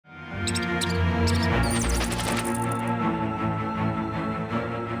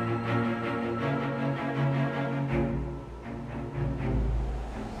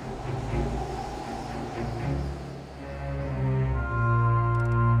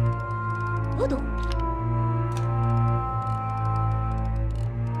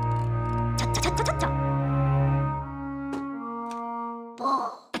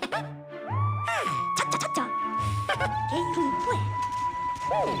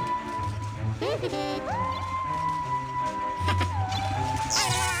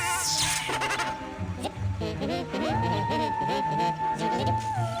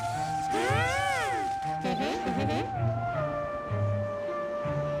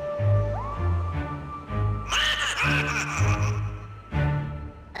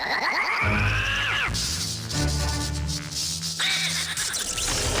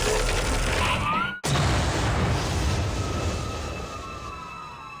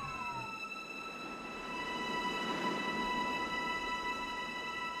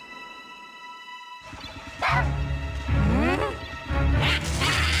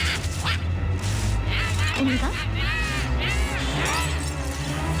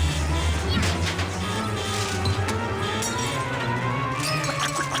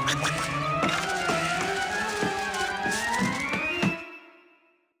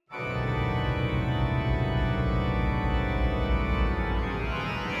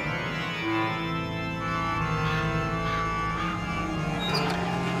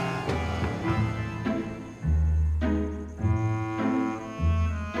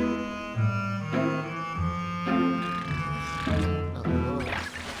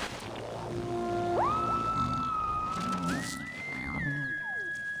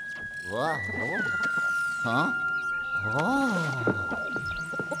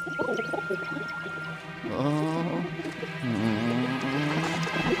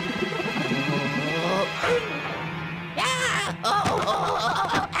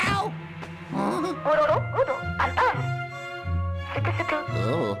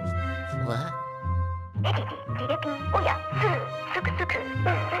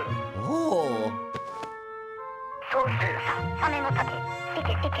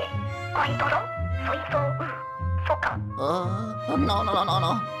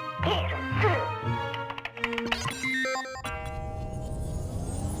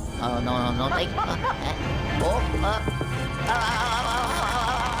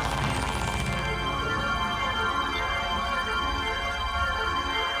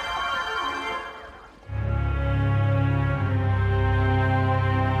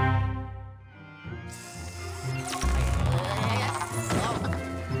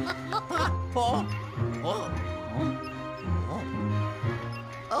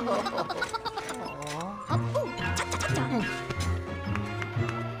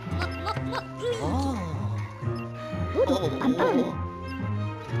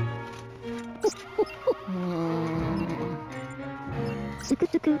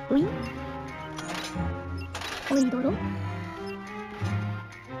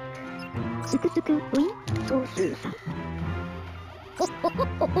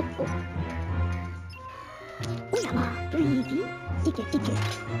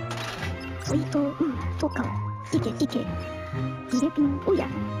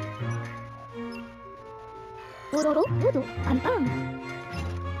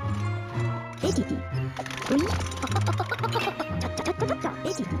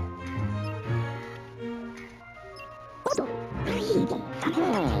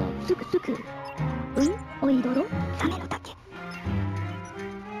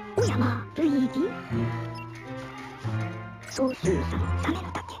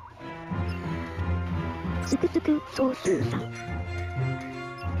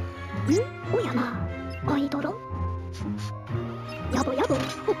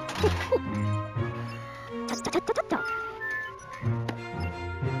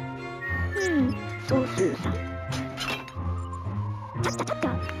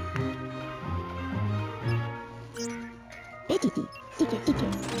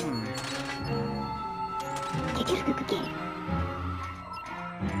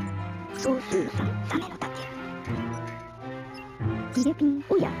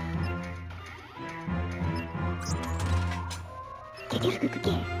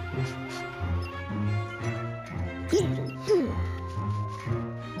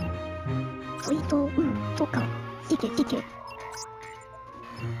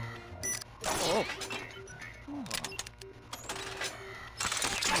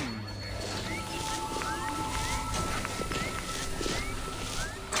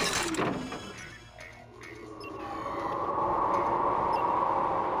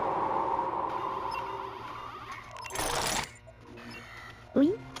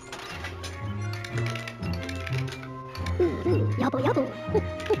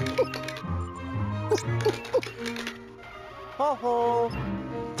ほほ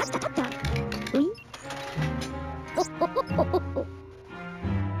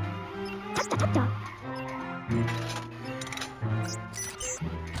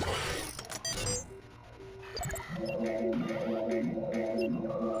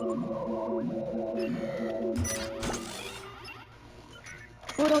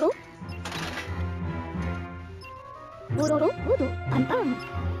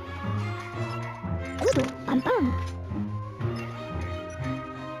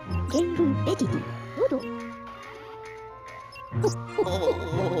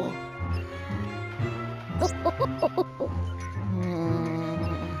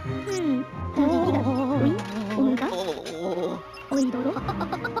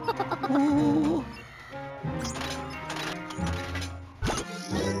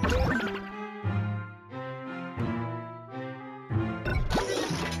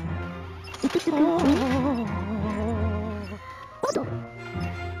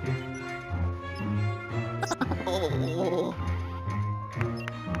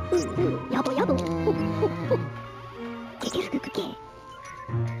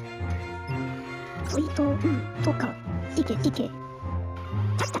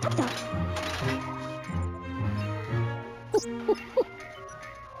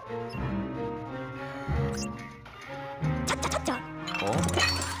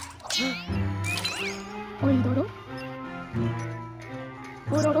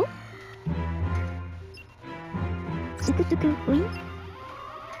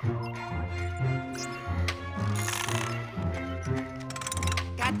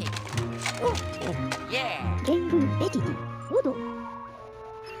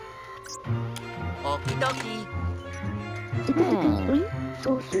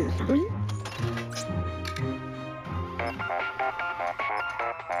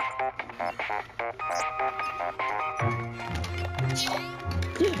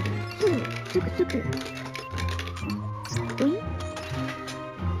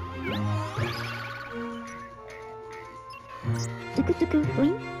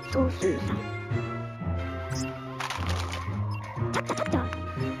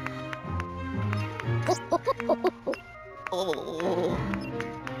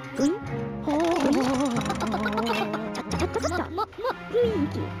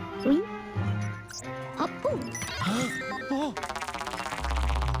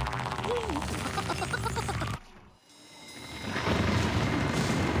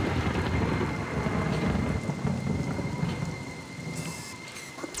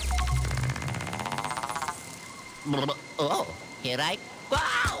Oh, here I go.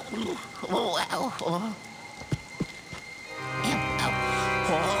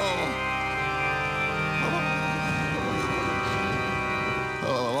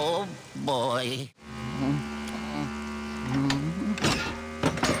 Oh, boy.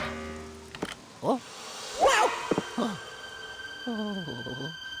 Oh.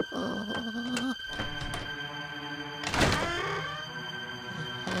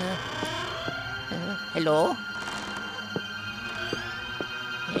 Hello?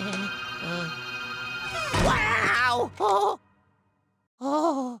 Wow! Oh!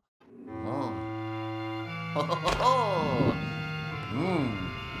 Oh! Oh! Oh!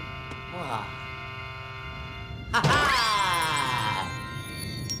 Wow! Ha ha!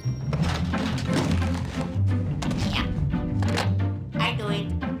 Yeah. I do it.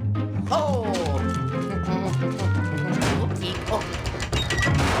 Oh! Oopsie. Oh!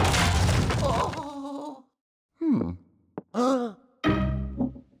 Oh!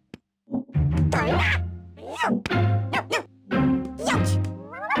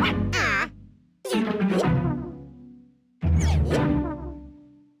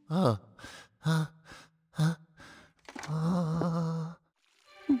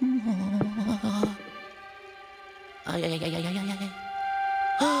 Ay, ay, ay, ay, ay, ay, ay.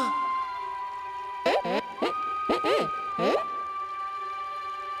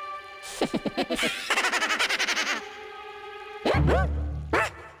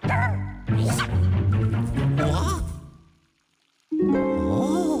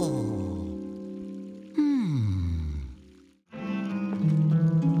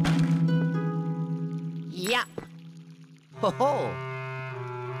 Yeah. Ho ho.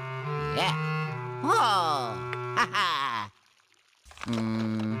 Yeah. Oh. Ha ha.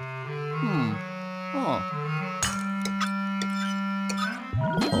 Oh.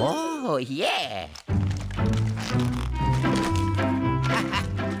 Oh yeah.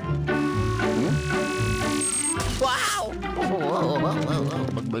 Wow.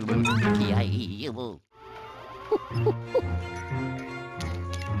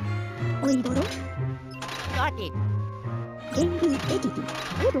 Got it. Rigidity.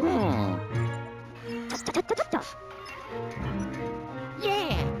 Odo. Cha.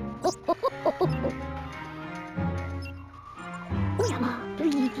 Yeah. Oyama,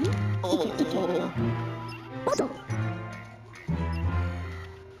 Luigi. Tike. Odo.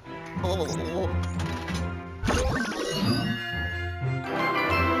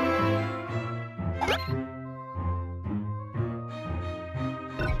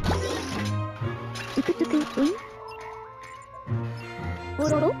 Tuku, win.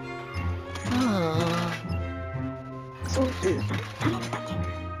 Ororo.総数3、ためだけ。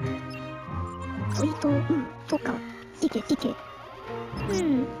そいと、とか、ティケ。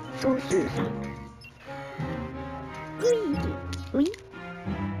総数3。ウィン。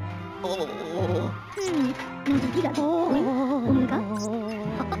右ギラ、ウィン、オムガ。ウ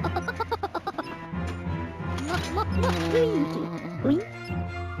ィン。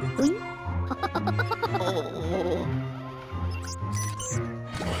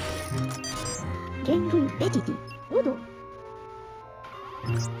ゲームレジディ、オド。ウ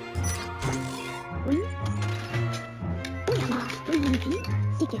ィン。オヤマ、ルイー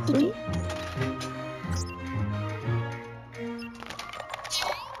ジ、ティケ。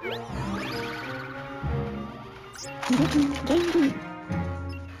ギレキン、ゲーム。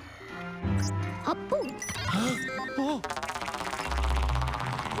発砲。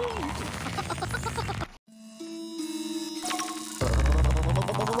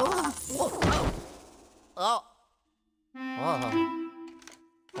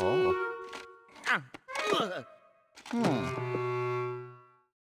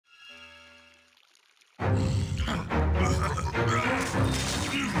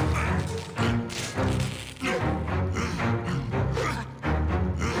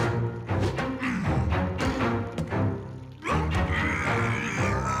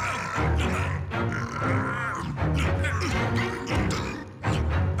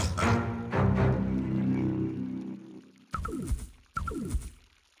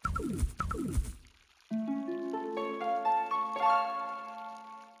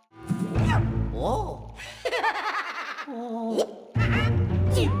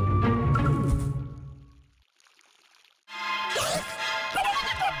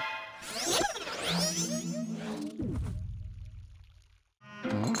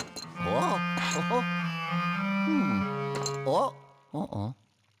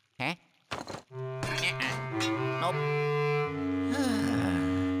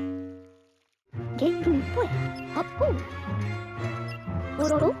ゲームポエ、発砲。オ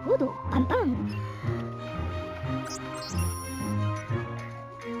ロロ、オド、パンパン。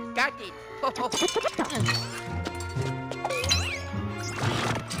Got it.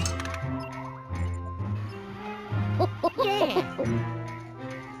 イエー。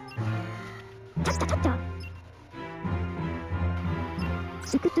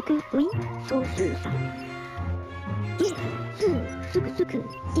スクウィン、総数3。ゲー、スク、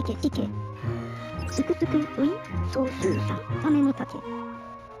ティケ。スクウィン、総数3。サメの竹。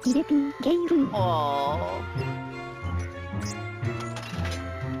ギレピン、ゲイルン。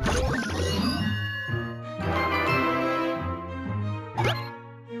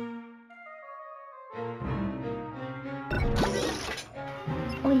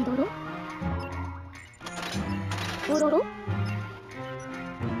おいどろ。おろろ。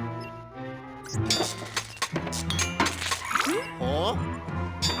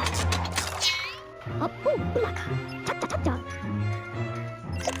発砲、うまか。ちゃっちゃ。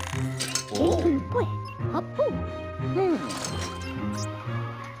ゲームポエ、発砲。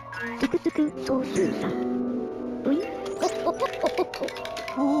スク総数3。ウィン、ちゃっ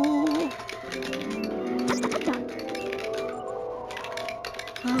ちゃ。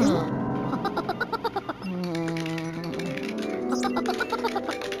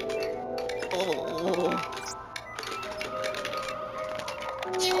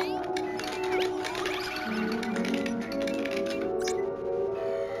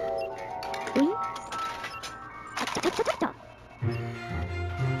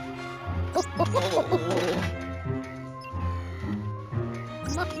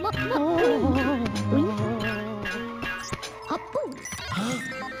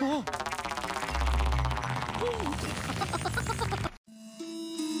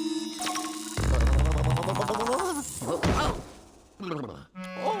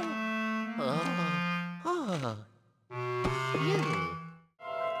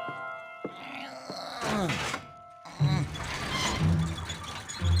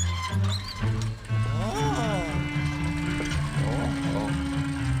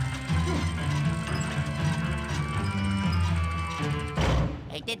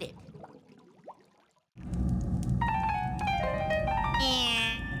I did it.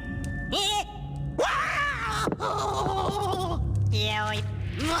 お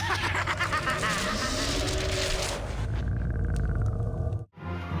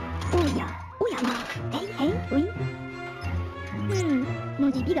やま、へいへい、うい。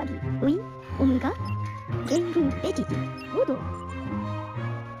のじびがび、うい、おむが、げんぐん、えじじ、おど。う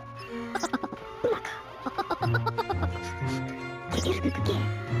まか。けけすくくけ。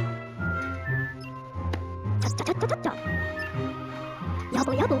ちゃっちゃちゃっちゃちゃっちゃ。や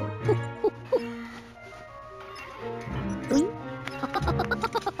ぼやぼ、ほっほっほ。うい。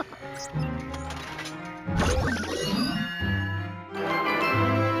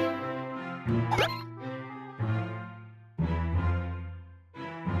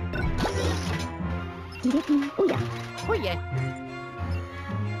ディレピン、おや。おいえ。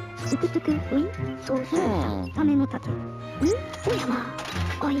すくすく、うい、そうするさ、ためのたけ。おやま、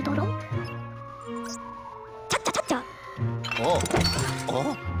アイドロ。ちゃっちゃちゃっちゃ。お。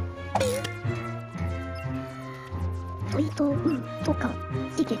といとう、とか、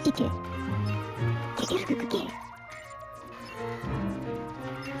しけしけ。けけすくくけ。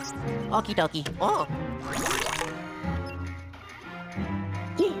オキドキ。お。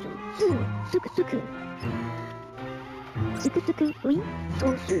ゲール、すくすく。すくすく、うい、そ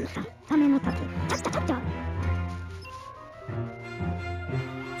うするさ、ためのたけ。ちゃっちゃちゃっちゃ。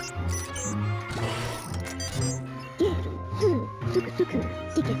ゲール、すくすく、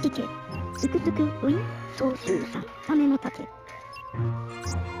しけしけ。すくすく、うい、そうするさ、ためのたけ。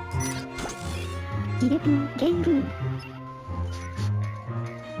ディレピン、ゲール。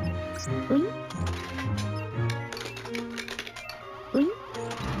うい、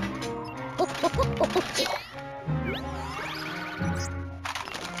おっほっほっほっほっち。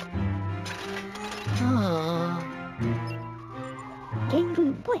ゲー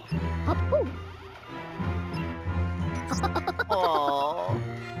ル、ぽえ、あっぽう。お。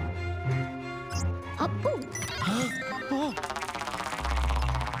あっぽう。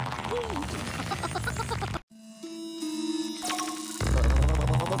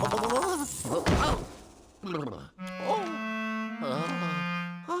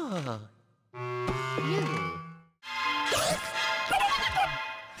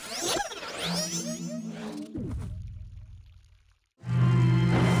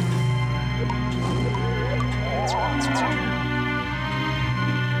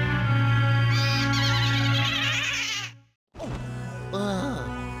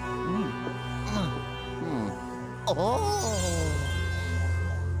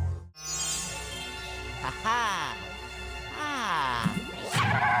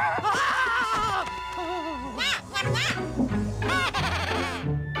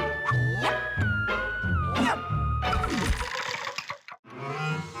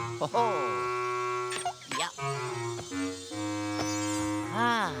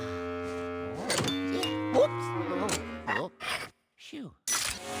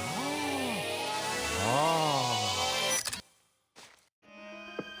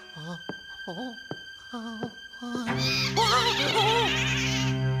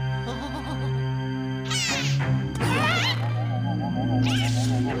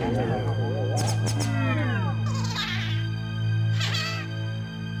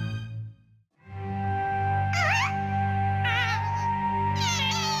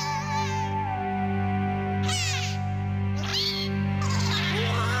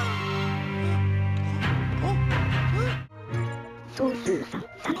そうするさ、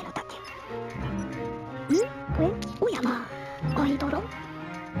ためのたけ。これ、おやま、アイドロ。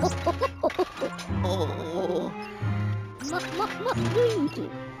ほっほっほっほっほ。ルイージ、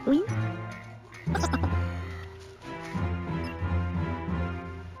うい。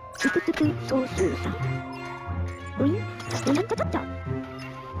つくつく、そうするさ。うい、ちゃちゃちゃちゃちゃちゃ。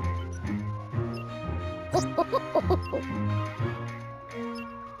ほっほっほっほっほっほ。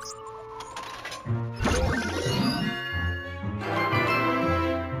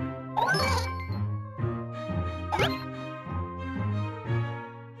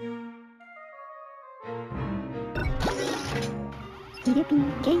ディレピン、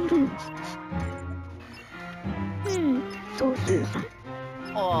ゲイルー。そうするさ。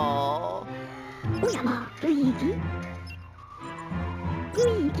おやま、ルイージ。ル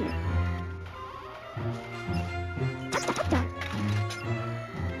イージ。ちゃっちゃちゃっちゃ。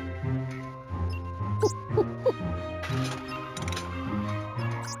ほっほっほ。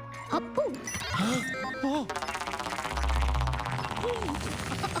あっぽう。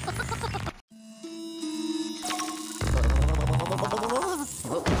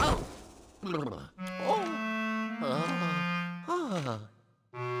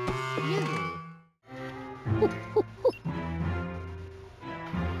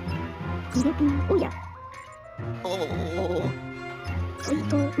ディレピン、おや。おい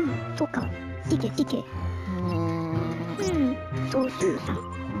とうとかいけいけ総数さ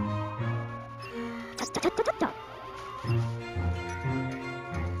ちゃっちゃちゃっちゃちゃっちゃ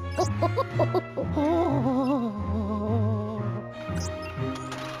おほほほほほ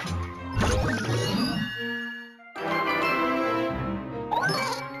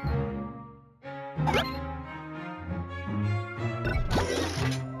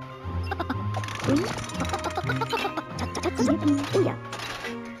おや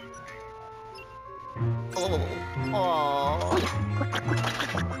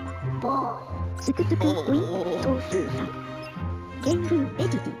すくすくウィン総数さゲンフエ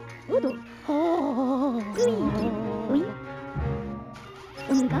ジティオドグイーキウィン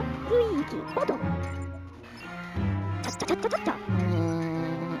ウンガグイーキオドチャッチャチャッチャチャッチャ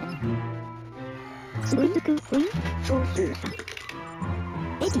すくすくウィン総数さ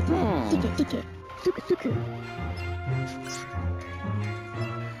エジティティケティケすくすくウ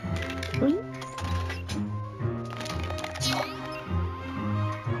ィン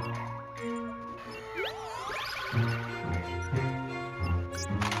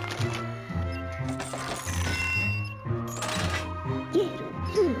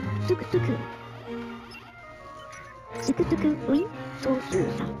すくすくすくすくウィン総数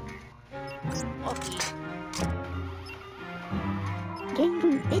さゲンフ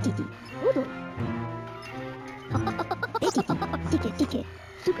エジティオドエジティティケティケ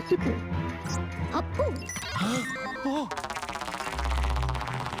すくすく発砲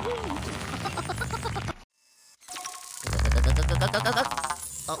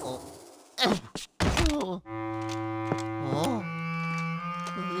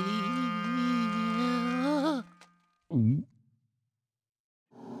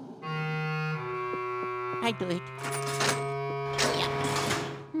I do it.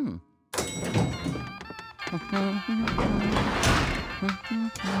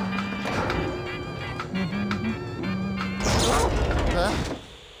 Yeah.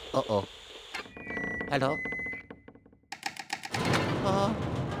 Uh-oh. Hello?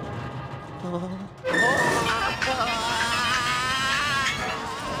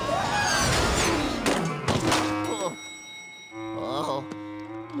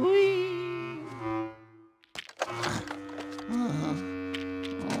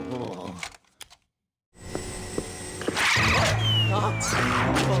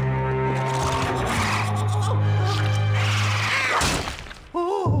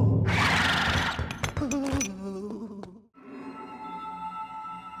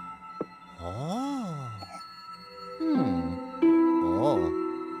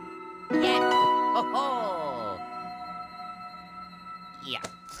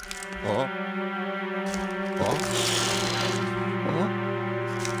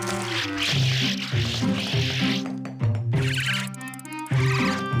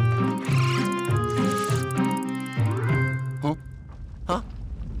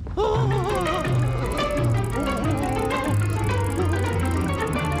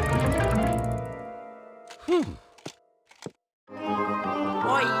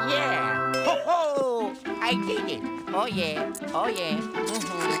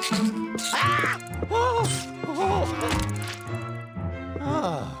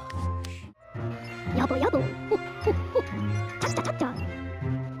 야보 야보 호호호 차차 차차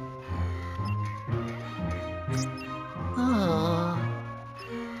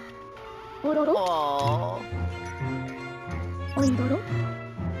오로로 오이도로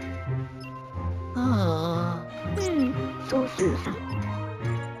소수사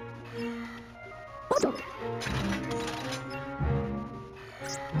오도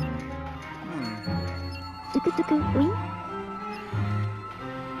스크스크 우이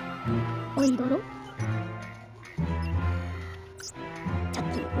오이도로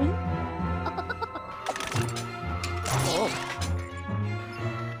차키 우이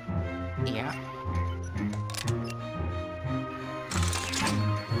Yeah.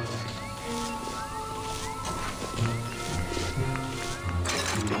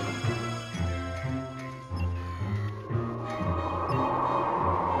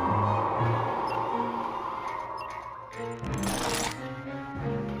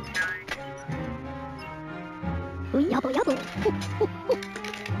 우이 야보 야보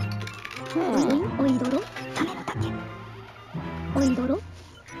우이 오이도로 사메노 타케 오이도로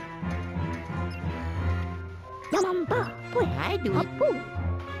야만바 포에 I do it. 아포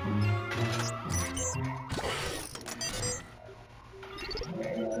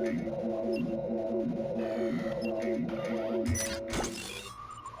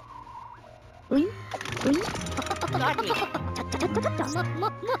우이 우이 Got it. 차차차차차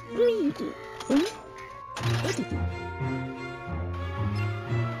루이기 우이 エジティ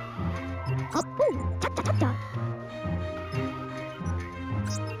発砲チャッチャチャッチャ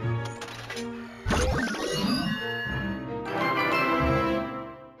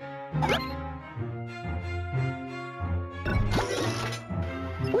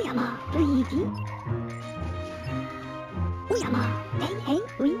おやまルイージおやまヘイヘイウ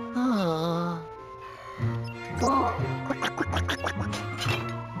ィおー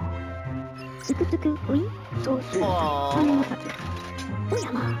つくつくウィそうするさ金の先お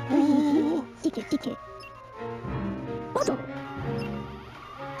やまルイージティケティケおどウ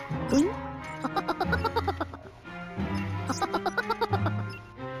ィ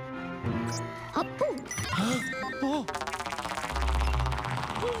発砲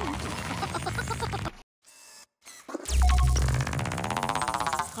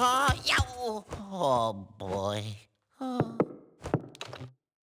Oh boy.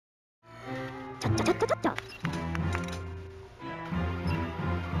 チャッチャチャッチャチャッチャ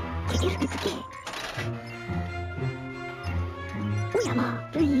ケケフクスケおやま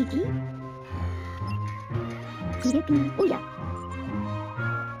ルイージヒレピンおや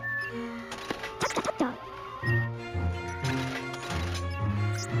チャッチャチャッチャ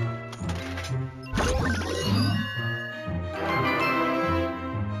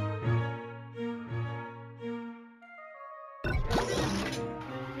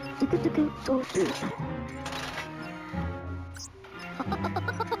つくつく総数さん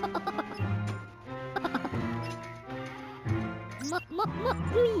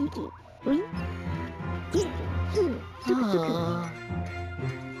ルイージウィゲールスーつくつく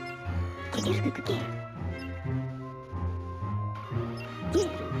ケケフククケゲール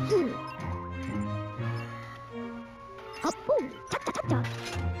スー発砲チャッチャチャッチ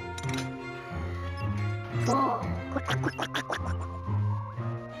ャおーコラコラコラコラコラ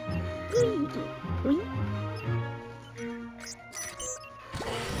ルイージウィ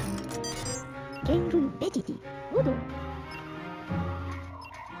ゲンルーベジティオド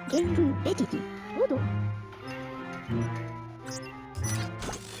ゲンルーベジティオドウ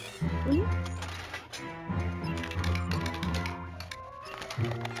ィ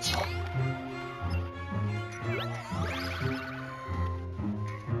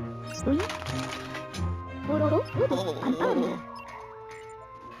ウィオロロオドパンターノ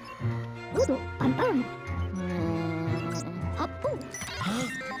オドパンターノ発砲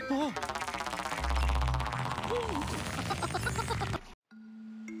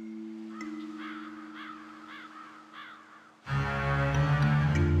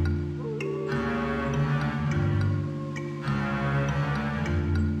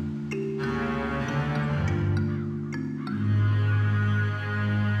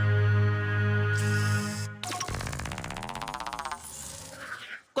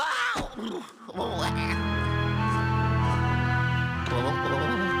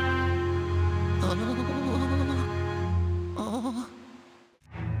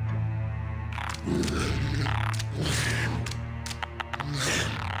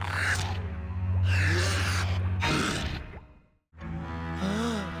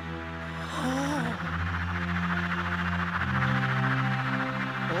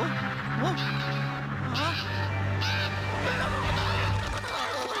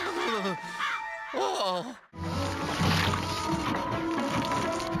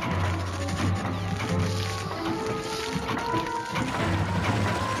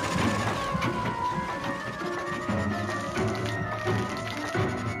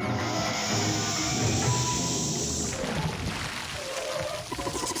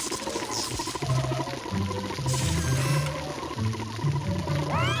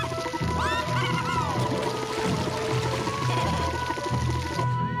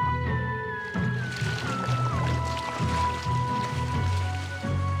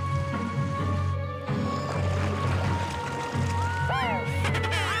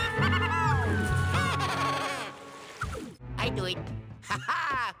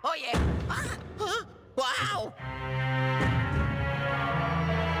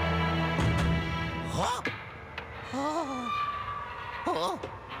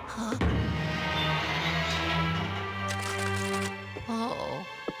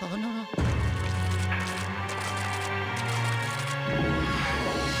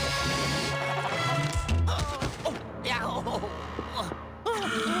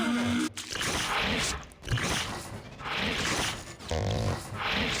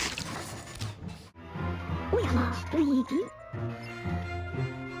おやまルイージ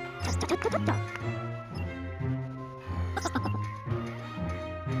チャッチャチャッチャチャッチャ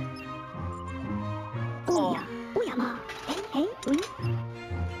おやまヘイヘイウィチ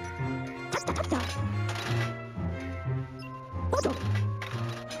ャッチャチャッチャ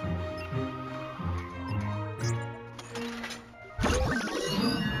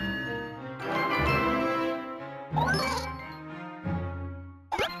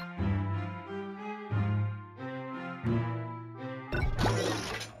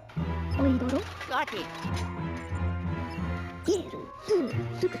Got it. ゲールス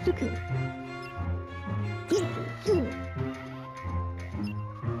ースクスクゲールスー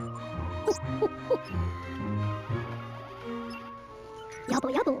ほっほっほやぼ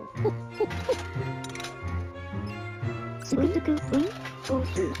やぼほっほっほスクスクウィン総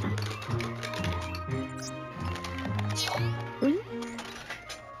数さウィン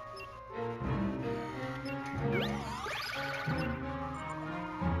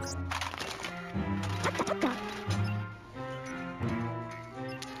タッタタッタ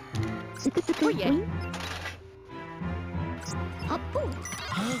スクスクウィン発砲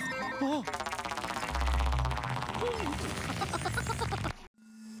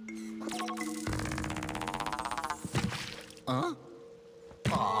Huh?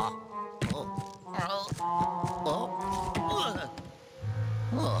 Aw. Oh. Oh. Oh.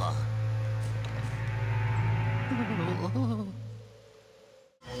 Oh.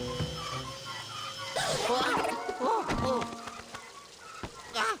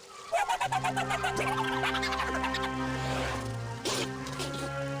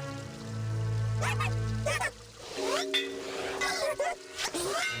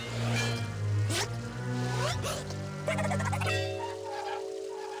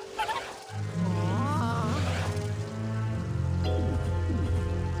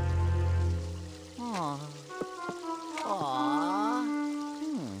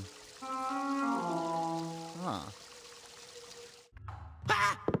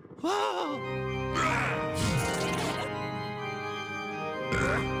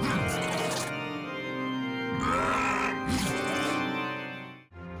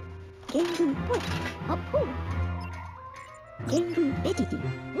ゲールポイ発砲ゲールエディテ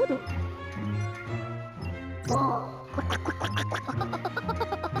ィオドボーコタコタコタコタタ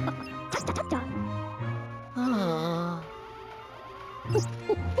ッタタッタ Ah. ほっ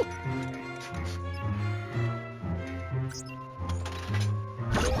ほっほ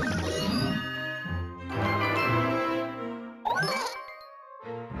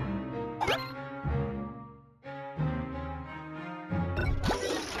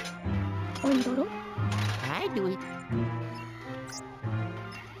おいどろ I do it.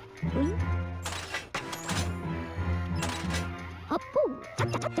 ウィン発砲タ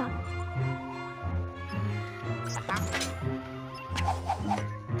ッタタッタ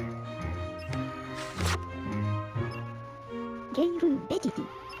ゲールエディティ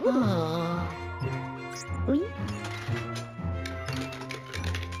オド Ah. ウィン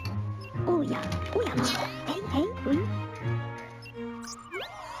おやおやまへいへいウィン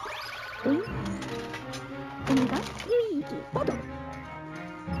ウィンこのがルイージボド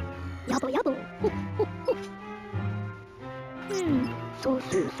やぼやぼほっほっほ総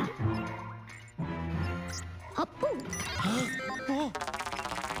数さ発砲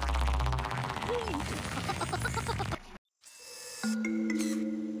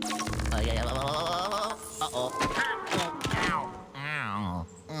Oh. Uh-oh. Ow. Ow.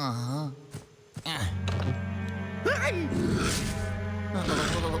 Uh-huh.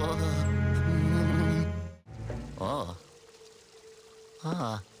 Oh.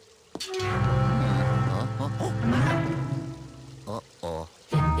 Ah. Uh-oh.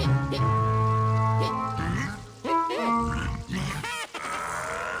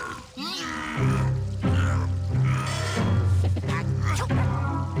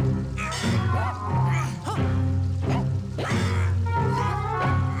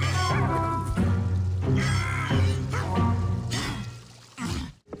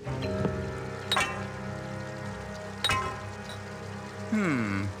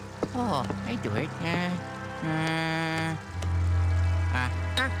 Oh, I do it. Yeah.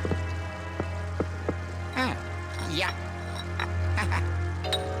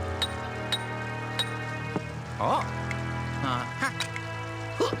 Oh.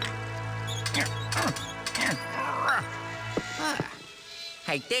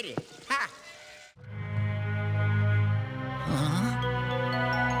 I did it. Ha.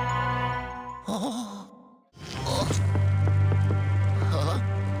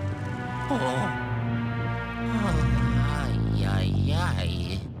 Oh. Ay, ay,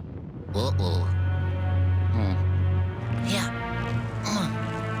 ay. Uh-oh. Yeah.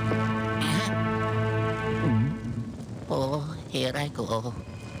 Oh, here I go.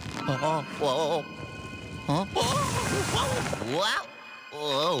 Oh, whoa. Oh, wow.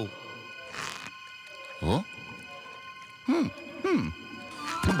 Oh. Oh.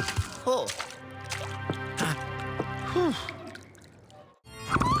 Oh. Whew.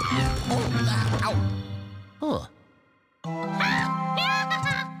 Oh, ow. Oh.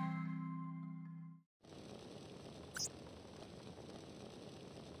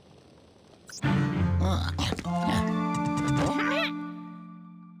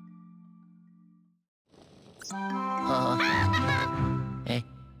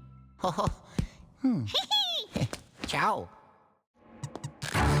 Ho ho. Ciao.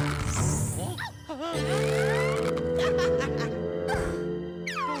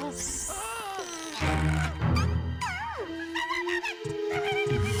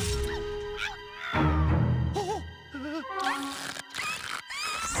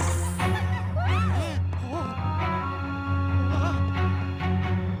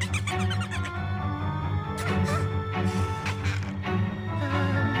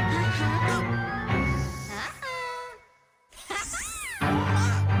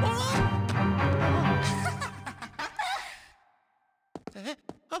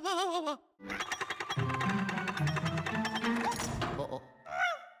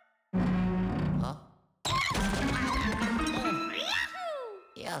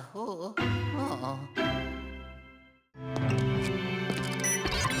 Yahoo! Oh.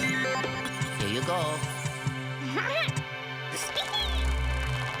 Here you go.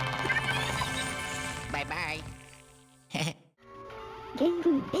 Bye bye. ゲーム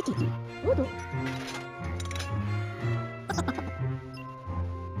レジオドル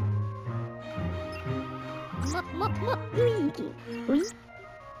イージウィル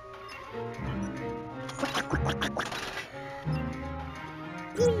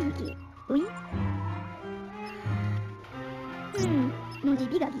イージウィ文字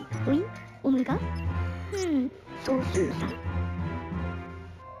ビガギウィオムガ総数さ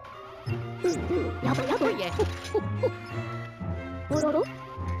やばやばいおろろ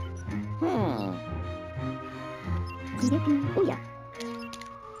ギレピンおや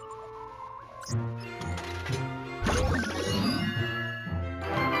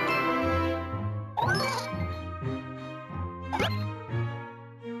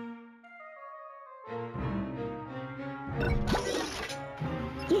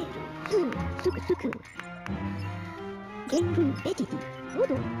ゲースクスクゲームエジティオ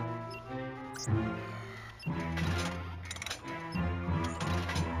ド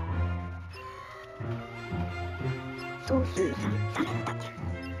総数さサメのタケ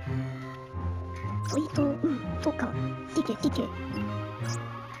ソイトとかシケシケ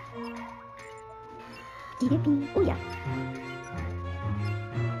ギレピンおや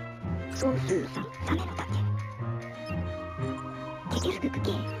総数さサメのタケケケスクク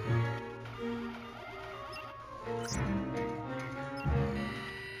ケ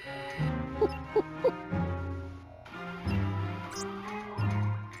ほっほっほっ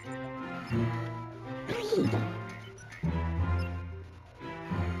ルイード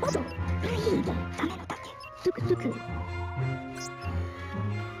オドルイードサメのタケスクスク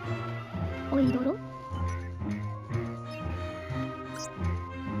おいどろ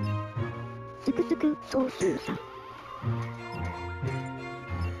スクスク総数さ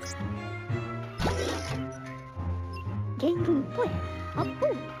ゲームポエアップ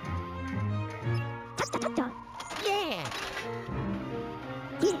タッチャタッチャゲ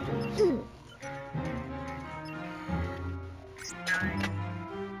ースル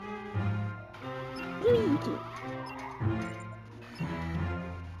イージ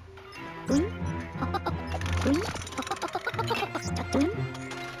ウィンウィンチャットウィン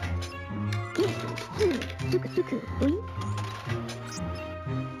ゲーススクスクウィン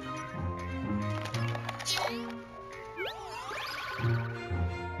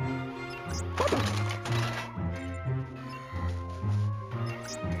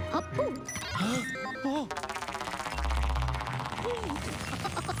アップUh-oh.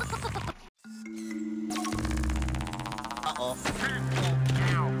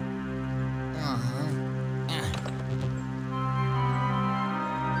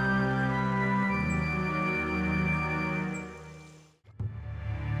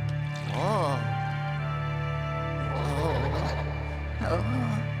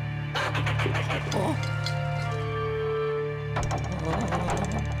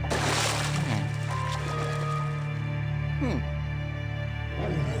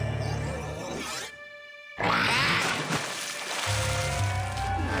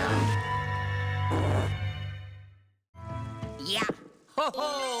 Yeah. Ho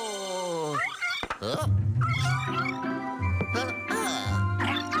ho.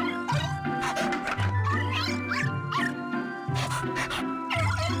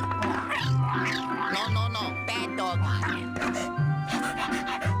 No, bad dog.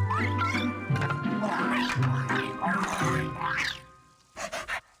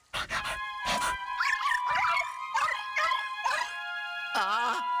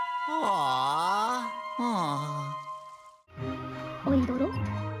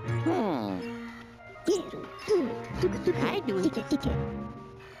 すぐすぐ I do. 行け行け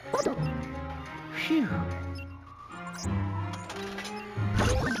おど Phew.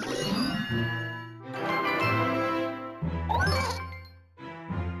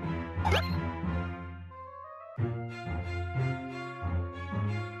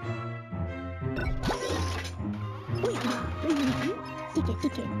 おやまルイージ行け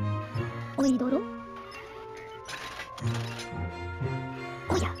行けおいどろ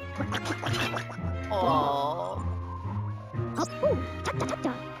おや Oh. 発砲ちゃっちゃちゃっち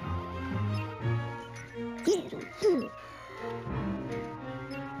ゃゲール2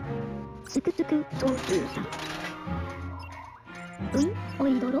すくすく総数さウィお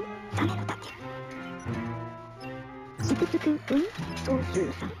いどろサメの竹すくすくウィ総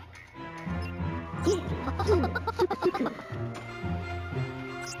数さゲール2すくすく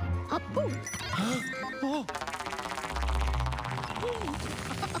発砲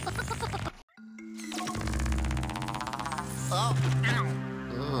Oh.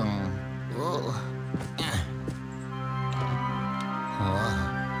 Oh. Ow. Oh.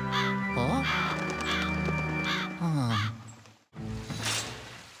 Oh. Oh.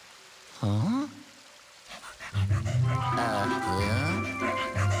 Huh?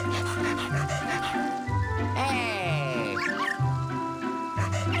 Hey!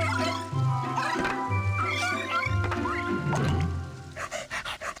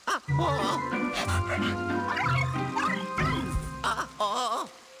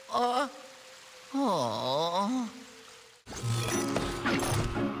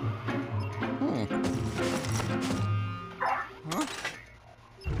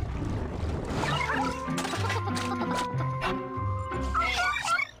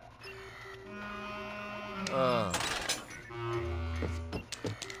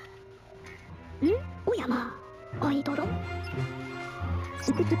おやまアイドル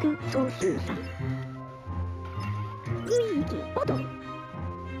すくすく総数さルイージおど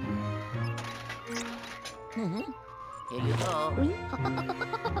Here you go. ウィ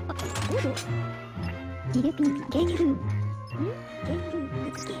おどギレピンゲイルゲイル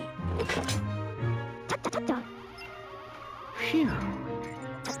ぶつけちゃっちゃちゃっちゃ Phew.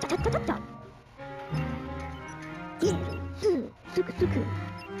 ちゃっちゃちゃっちゃちゃっちゃゲール2すくすく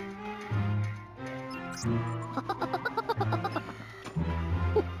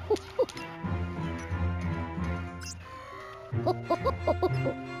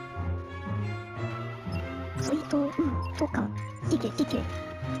そいととかいけいけ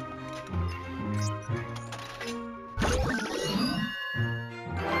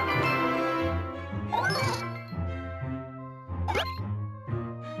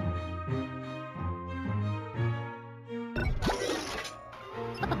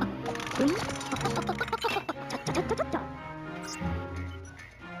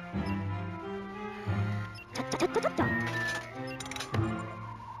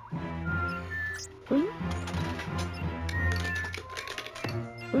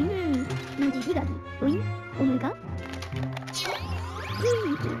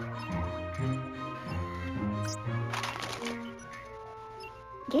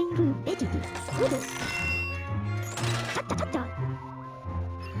ゲイルエジディほどちゃっちゃちゃっちゃ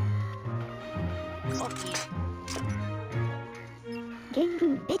Okay. ゲイ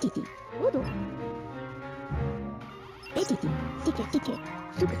ルエジディほどエジディいけいけ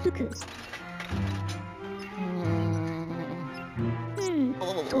すぐすぐ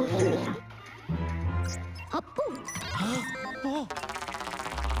そうするさ発砲 Oh.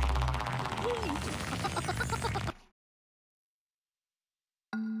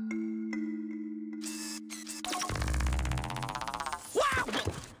 Wow!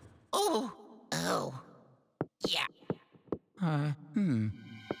 Oh. Oh. Yeah.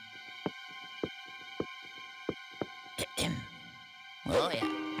 Oh, yeah.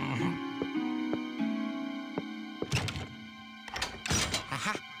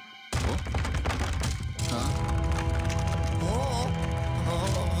 Aha. Huh? Oh.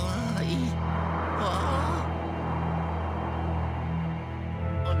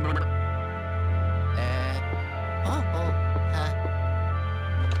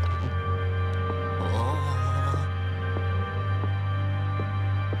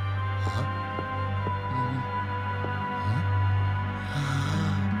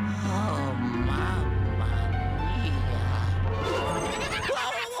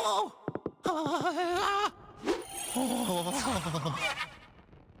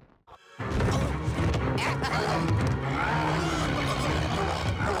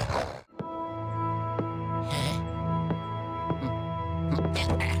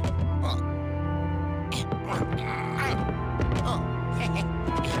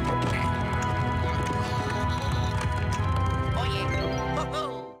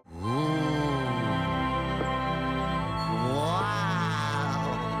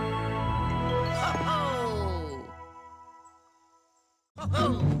 Yeah,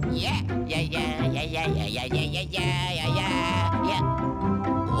 yeah, yeah, yeah, yeah, yeah, yeah, yeah, yeah, yeah, yeah, yeah.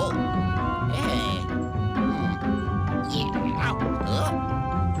 Oh, hey.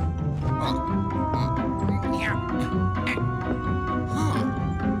 Yeah. Yeah.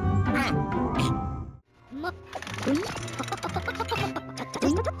 ま、ういちゃちゃち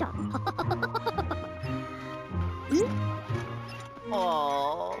ゃちゃちゃ。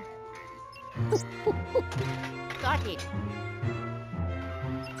Oh. Got it.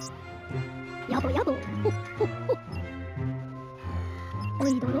 やぼやぼ。お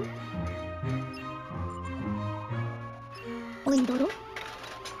いどろ。おいどろ。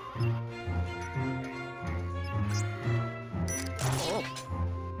 Oh.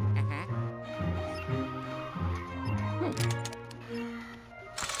 Uh-huh.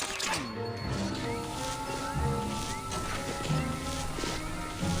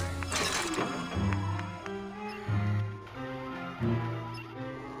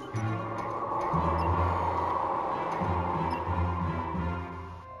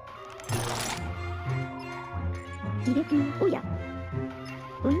おや。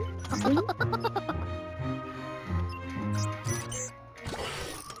うい。うい。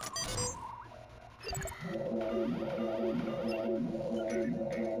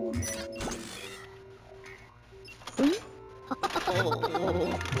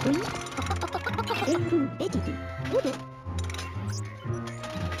全部レジジ。おど。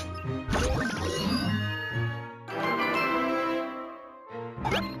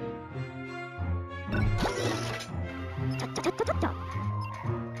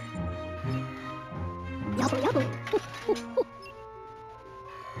やぼやぼ。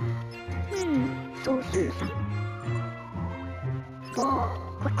総数さん。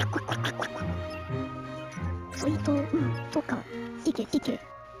そいと、とか、いけいけ。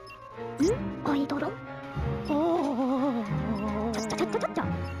アイドル。ちゃちゃちゃちゃちゃ。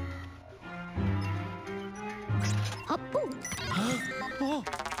発砲。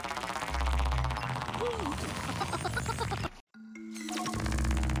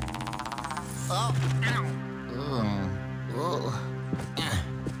Oh, ow. Oh.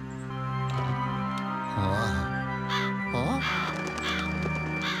 Oh.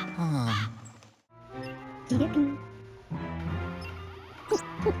 ジレピン。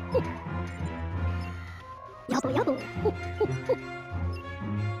やぼやぼ。ち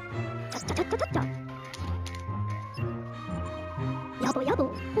ゃちゃちゃちゃちゃ。やぼや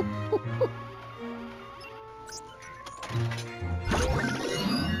ぼ。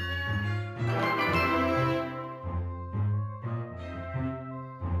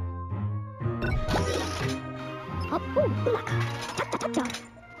発砲うまか。ちゃちゃちゃちゃ。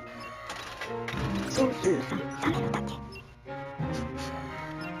総数さん、ダメのだけ。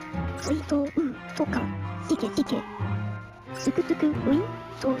そいと、とか、いけいけ。つくつく、うい、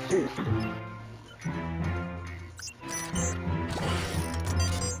総数さん。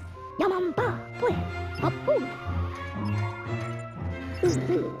ヤマンバー、ぽえ、発砲。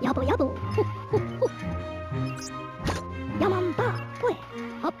やぼやぼ。ヤマンバー、ぽえ、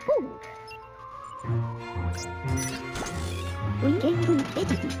発砲。ウィンゲングエ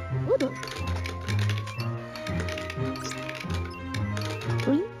ジジオドウ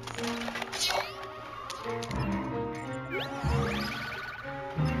ィン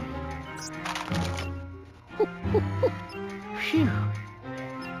ほっほっほヒュー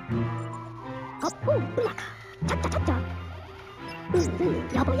発砲うまかちゃっちゃちゃっちゃ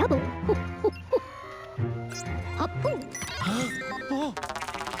やぼやぼほっほっほ発砲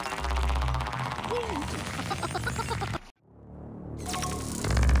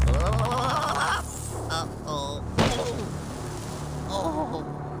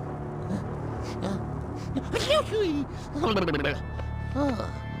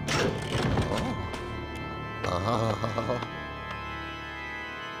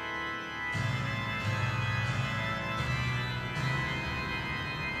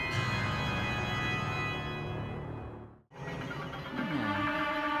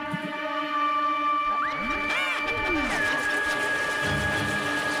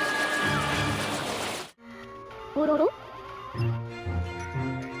おろろ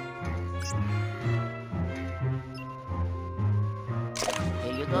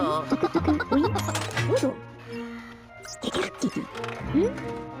Here you go. トクトクウィンおどケケラッキティ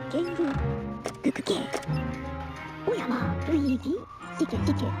ケンググクケおやまルイーギティケ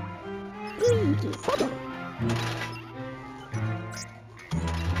ティケルイーギおど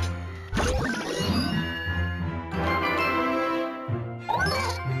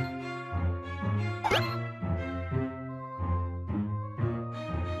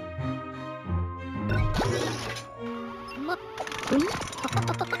ウィン。チャッ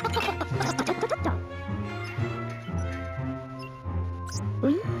チャッチャッチャ。ウィ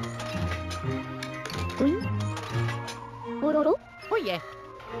ン。ウィン。おろろ。おいえ。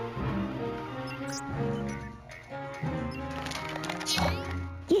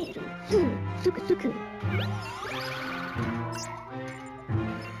ゲール、スー、スクスク。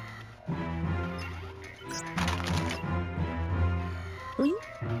ウィン。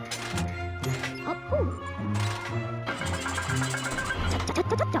アッポー。チャッチャッ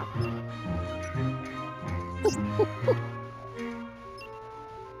チャッチャッチャ。ほっほっほっ。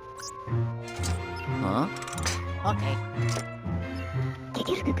Huh? Okay. ケ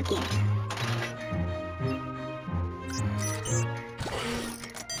ケルククケ。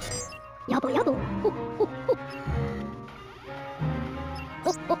やぼやぼ。ほっほっほっ。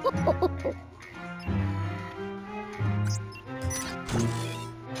ほっほっほっほっほっほ。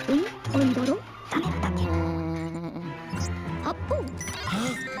ウィン、おいどろ、サメの竹。発砲。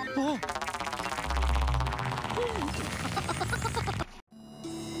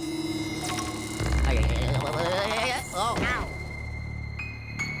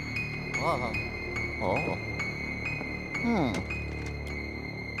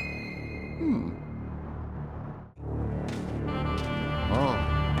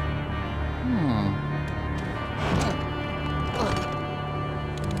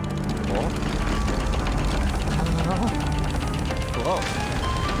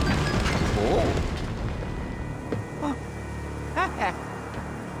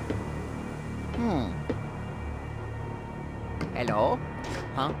Hello?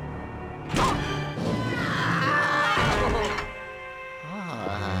 Huh?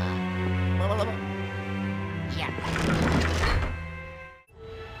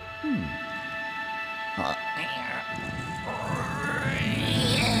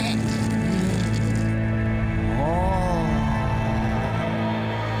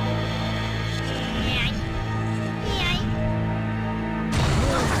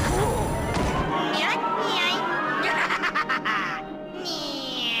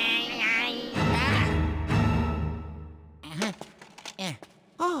 Yeah.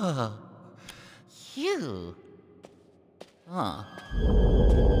 Oh, you. Huh.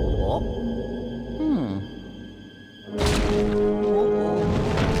 Oh.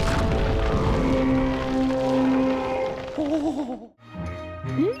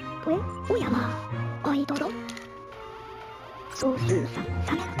これ、おやま、アイドル。総数さん、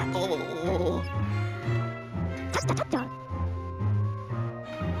サメの竹。チャッチャチャッチャ。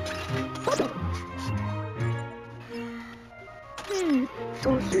おど。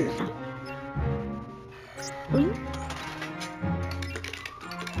総数さん。ウィン。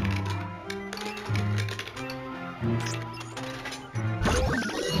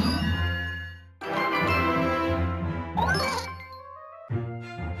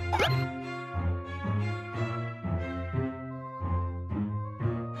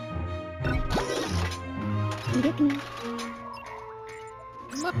リレピン。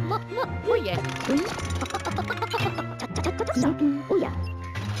おいえ。ウィン。チャッチャチャッチャッチャ。リレピン、おや。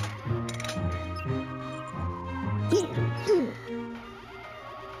ゲール、スー。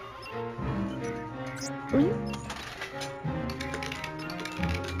ウィン。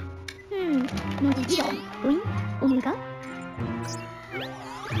ノリジロン。ウィン。オムガ。ウ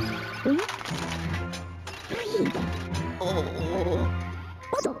ィン。ルイード。オ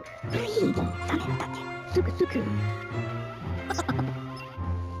ド。ルイード。サメの竹。すくすく。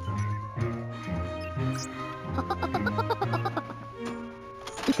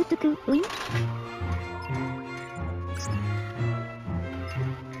つくつく。ウィン。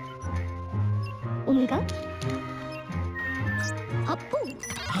オムガ。発砲。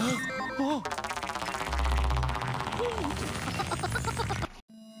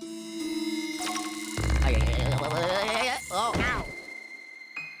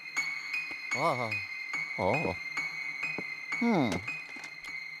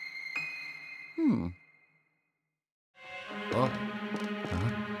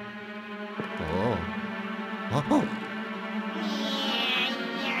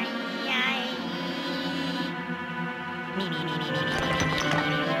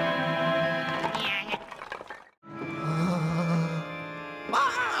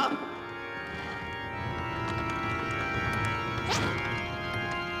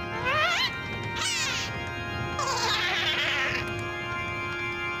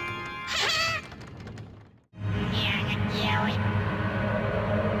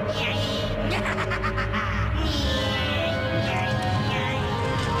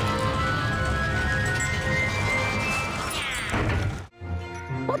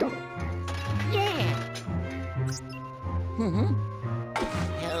総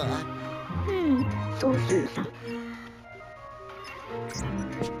数3。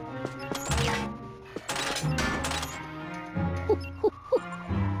ほっほっほ。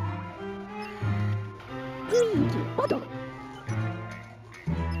ルイージオド。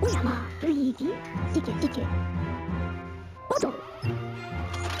おやまルイージティケティケ。オド。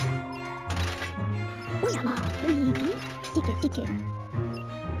おやまルイージティケティケ。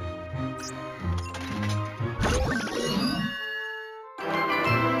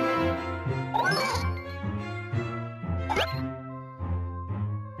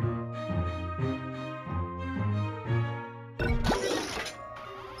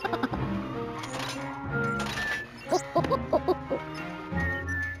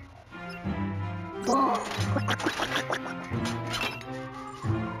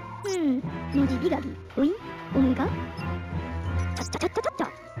のじびらぎウィンオメガチャッチャチャッチャチャッチャ。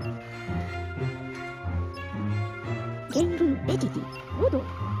ゲイルエジティオドウィ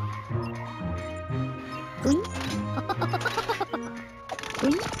ンウィ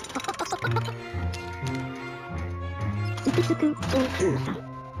ンつくつく総数3。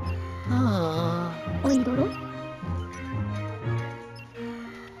おいどろ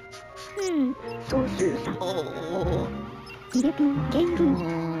総数3。ディレピンゲイル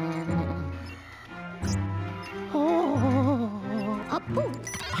アップ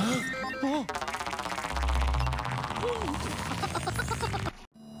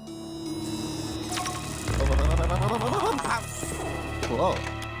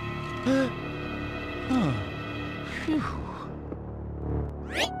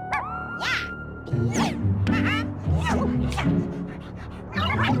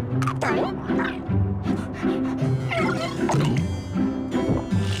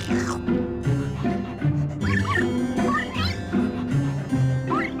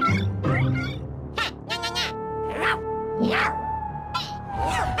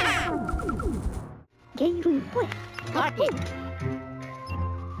ゲイルポエアップ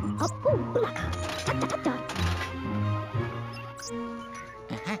アップうまかチャッチャチャッチャ。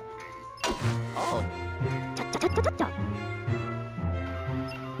チャッチャチャッチャチャッチャ。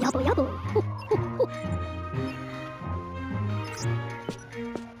やぼやぼほっほっほ。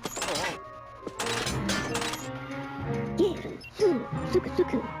ゲールスースクス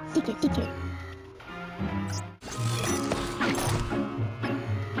クティケティケ。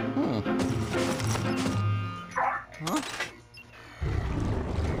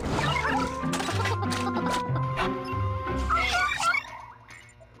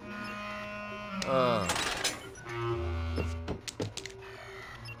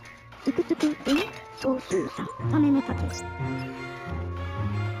つくつくウィン総数3。サメの竹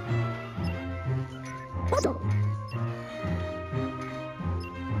オド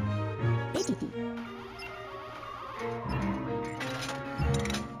エジティ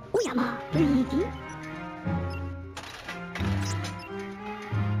おやまルイージ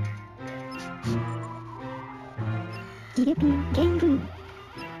ディレピンゲイルー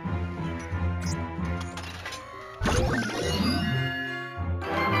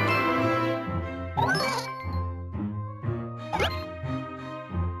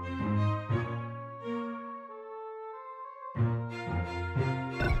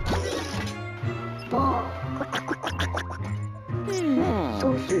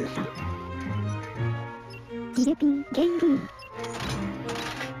総数3。ディレピンゲイルー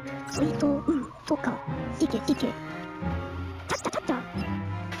ソイトウとかティケティケチャッチャチャッチャ。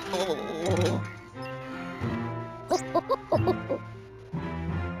ほっほっほっほっほ。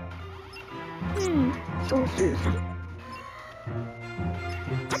総数3。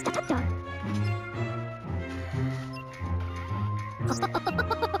チャッチャチャッチャ。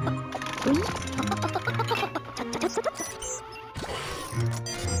ウィンチャッチャチャッチャチャッチャ。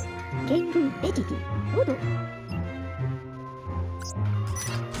ゲイルエジティオド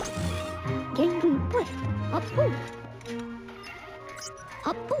ゲイルポエアップア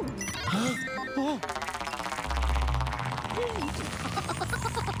ップ。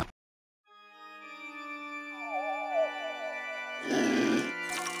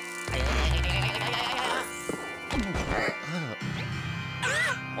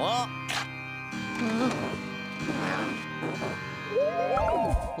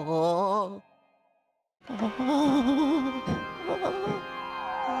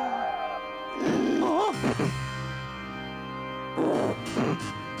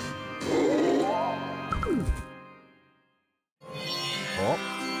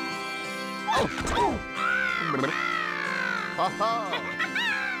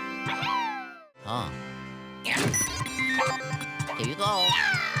Here you go.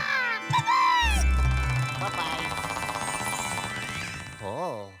 Bye-bye.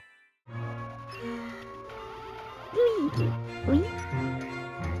 Oh. Luigi, oui.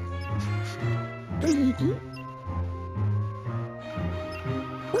 Luigi.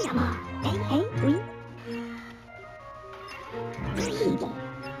 Oyama, hey, hey, oui. Luigi.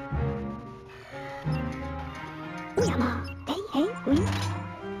 Oyama, hey, hey, oui.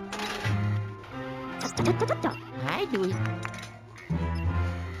 Cha cha cha cha cha. Hi, Louie.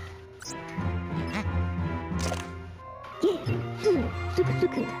 Yes, suku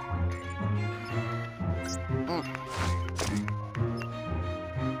suku.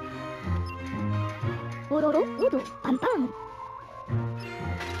 Ororo, odo, pan pan.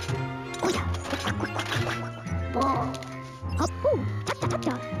 Oya, bo, hoppo, cha cha cha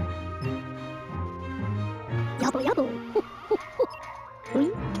cha. Yabo yabo, ho ho ho.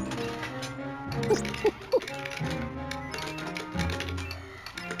 Oui. Ho ho ho.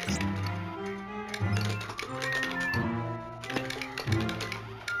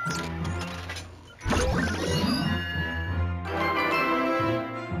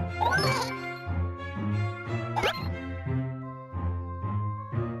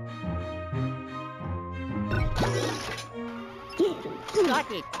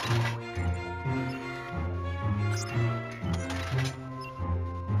 Got it.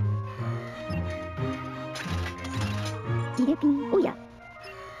 Dilepin, oya.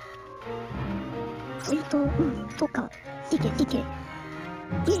 Soito, toka, sike, sike.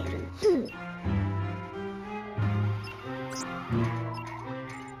 Geru, su.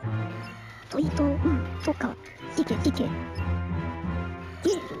 Soito, toka, sike, sike.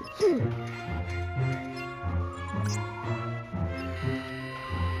 Geru, su.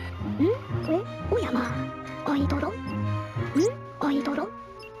これ、おやま、アイドロ？アイドロ？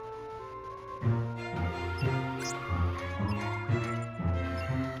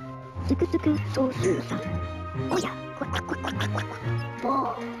すくすくソースーさん。おや、こわこわこわこわこ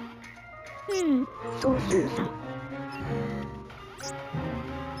わ。ぼー。ソースーさん。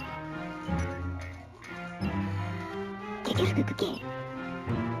けけふくくけ。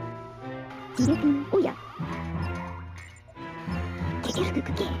ジレくん、おや。けけふく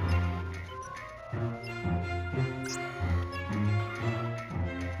くけ。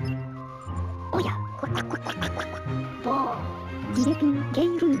おや、こわこわこわこわこわ。ぼー。ジレくん、ゲイ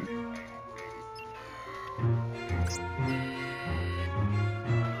ルー。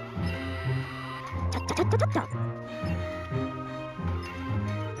ちゃっちゃちゃっちゃちゃっちゃ。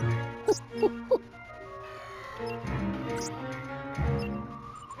ほっほっほっ。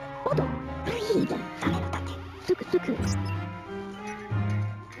おど、ルイージ、サメの盾、すくすく。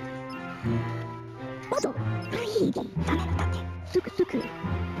おど、ルイージ、サメの盾、すくすく。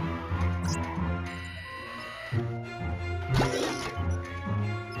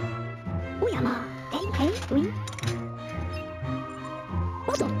おやま、へいへい、ウィン。お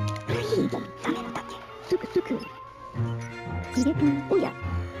ど、ルイージ、サメの盾、すくすく。ジレくん、おや。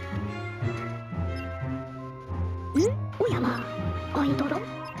おやま、アイドロ。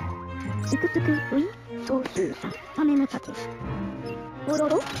すくすく、ウィン、ソースーさん、サメの盾。おろ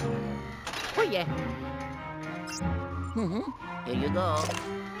ろ。Oh yeah. Here you go.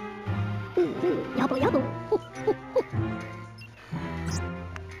 やぼやぼ、ほっほっほ。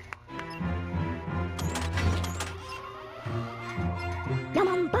ヤ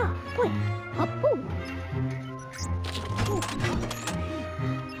マンバー、ぽえ、発砲。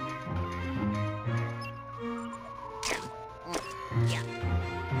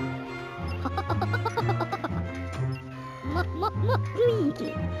ルイージ、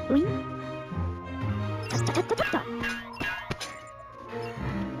ウィン。ちゃっちゃちゃっちゃちゃっちゃ。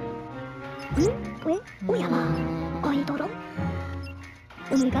これ、おやま、アイドロ。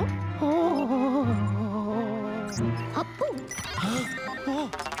おめが、ほー。発砲。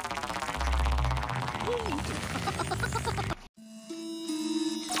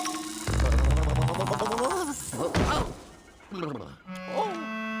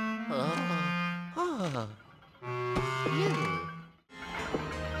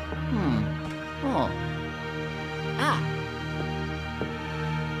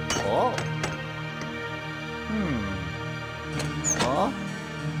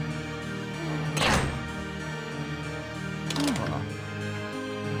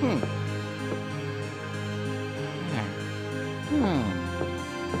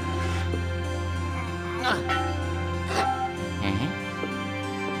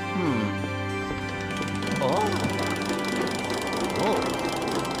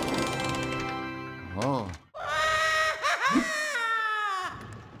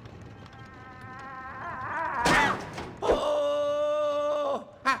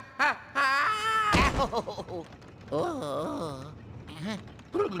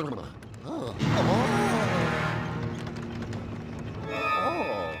Oh.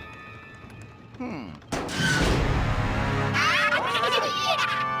 Hmm.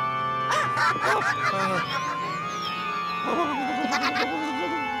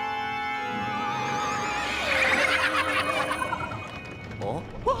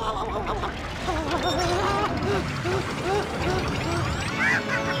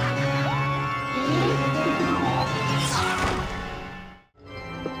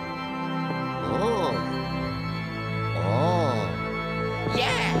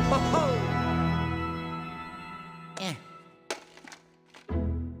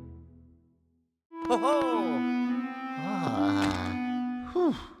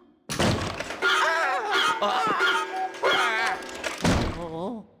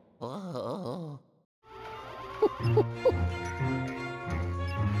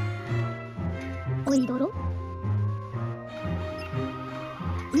おいどろんこ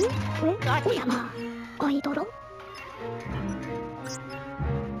れおやまおいどろ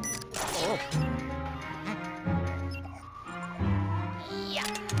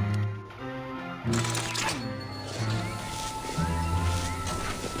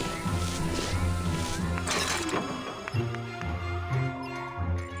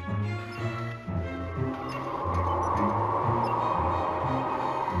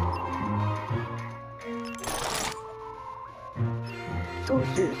総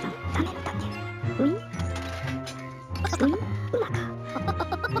数3サメの竹ウィンうまか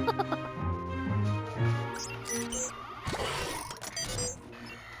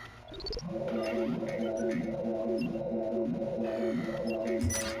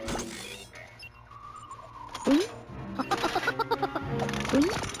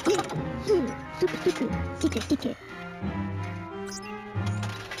すくすくティケティケ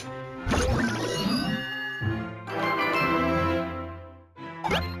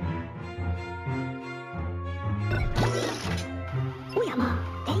おやま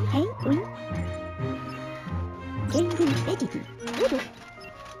へいへいウィンゲングエディティ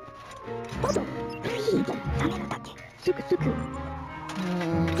ボドルイーボンサメの竹すくすく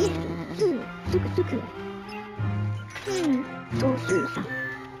ゲスすくすく総数3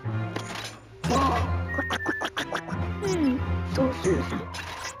総数3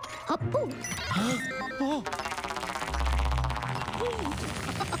発砲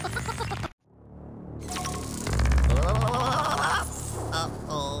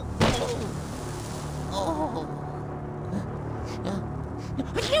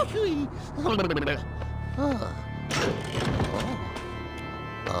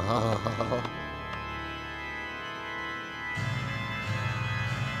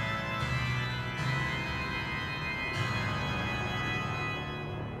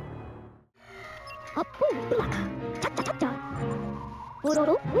発砲うまかチャッチャチャッチャおろ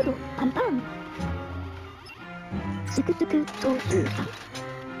ろおどパンパンすくすく総数3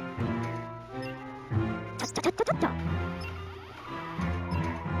チャッチャチャッチャチャッチャ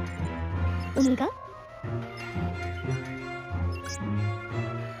うむが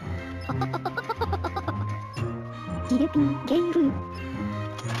ディレピンゲイル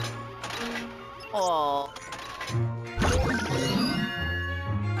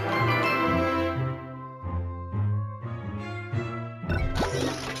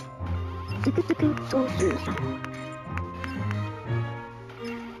すくすく総数3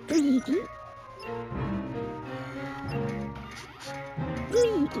ルイージ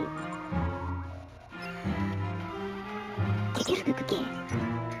ケケスククケ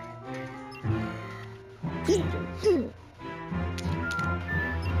ゲール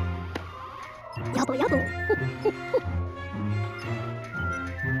やぼやぼほっほっほ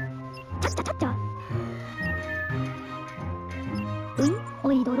チャッチャチャッチャ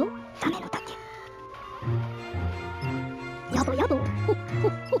おいどろサメの竹やぼやぼほっほ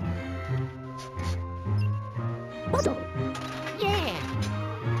っほボドイエー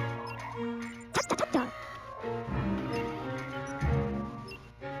チャッチャチャッチャ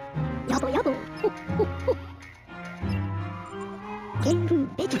やぼやぼほっほっほゲンル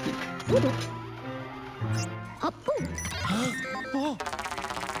エジティボド発砲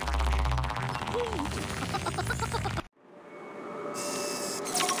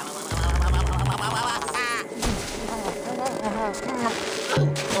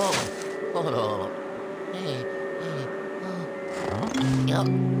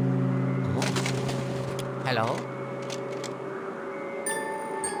Hello?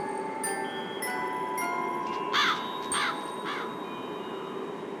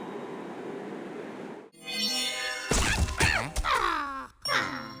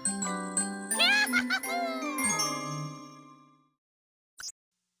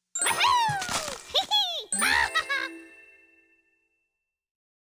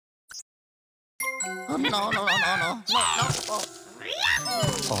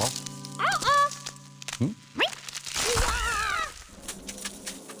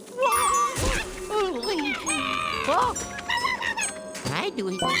 I do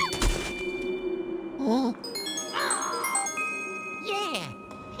it. Oh. Yeah.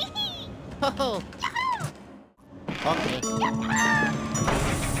 Oh. Okay.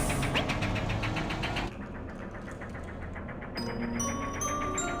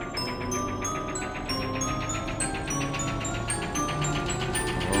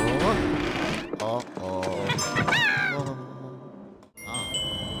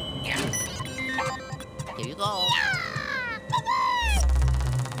 Here you go.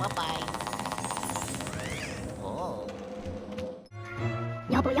 Bye-bye. Oh.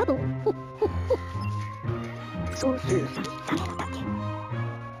 やぼやぼ。ほっほっほ。総数さ、種の竹。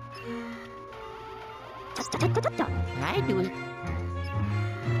ちゃっちゃちゃっちゃちゃっちゃ。I do it.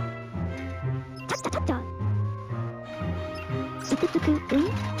 ちゃっちゃちゃっちゃ。すくすくくん、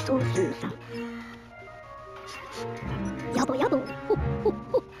総数さ。やぼやぼ。ほっほっ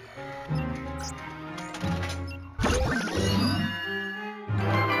ほ。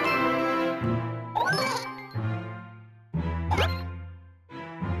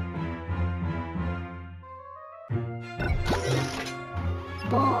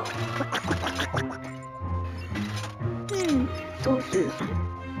総数さん。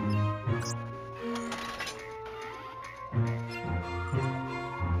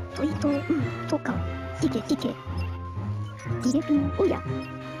トイトウとかチケチケリレピンおや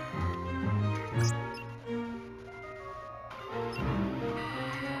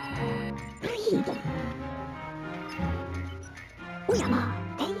ルイードおやま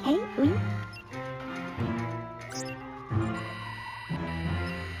ヘイヘイウィン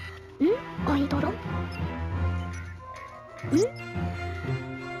アイドロ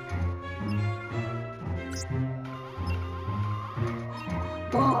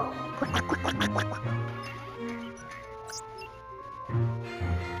ボー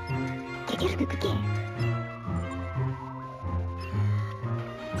ケケルククケ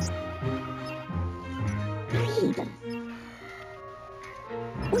ルイード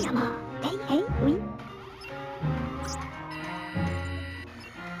おやまヘイヘイウィン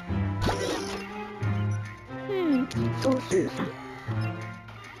総数さん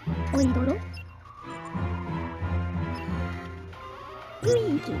おいどろルイ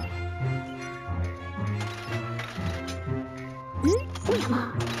ージおや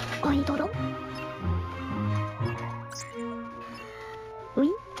まアイドロウィン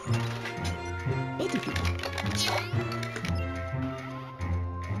エディフ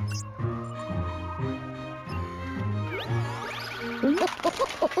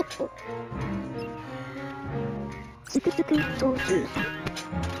すくすく総数さん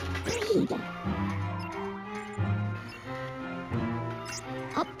ルイージ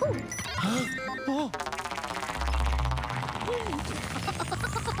発砲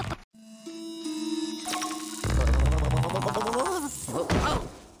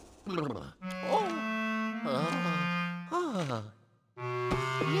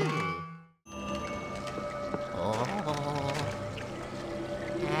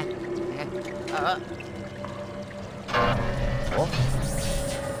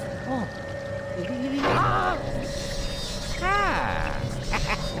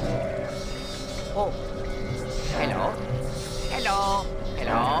Oh, hello, hello,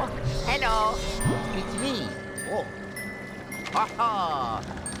 hello, hello. It's me. Oh, ha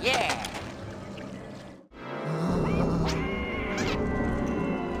yeah.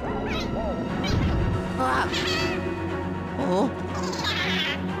 Ah. Oh.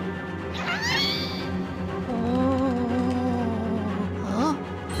 Huh?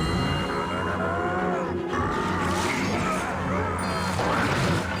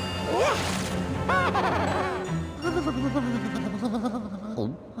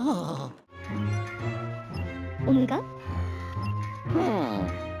オムガ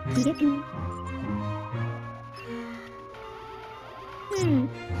リレピン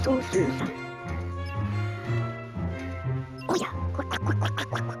総数さんおや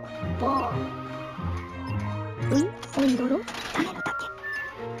ボーおいどろ種の竹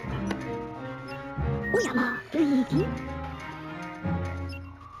おやまルイージ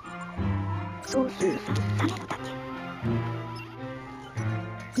総数さん種の竹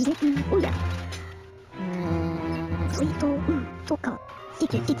リレピンおやトイトウとかチ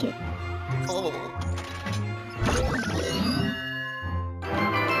ケチケOh.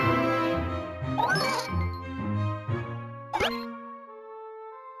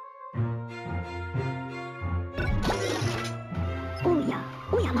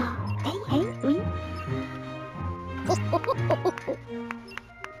おやまヘイヘイウィンほっほっほっほっほ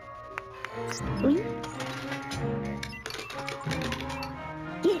うい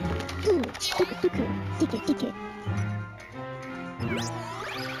ゲーすくすくいけいけ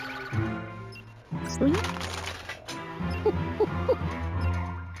ういほっほっほ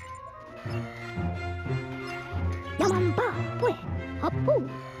ヤマンバーポエ発砲ほ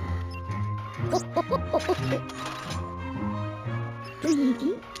っほっほっほっほルイージ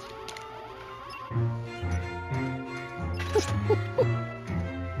ほっほっほ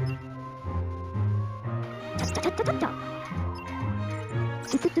ちゃっちゃちゃっちゃちゃっちゃ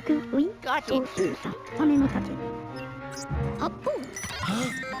つくつくうい総数さサメの竹発砲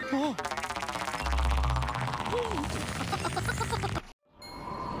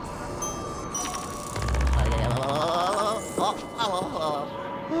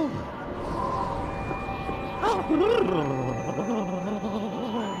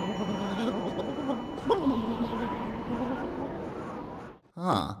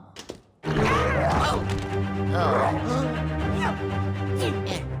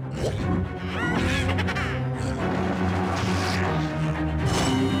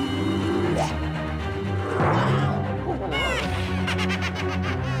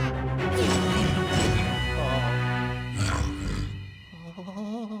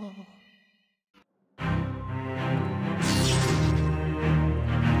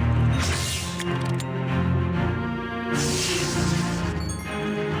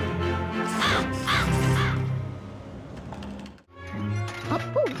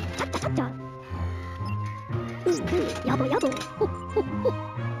やぼやぼほっほっほ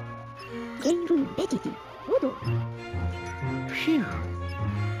ゲイルンベジジオドヒュ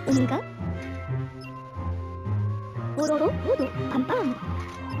ーオメガオロロオドパンパン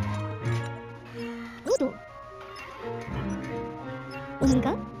オドオメ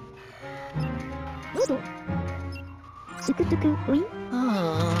ガオドスクスクウイ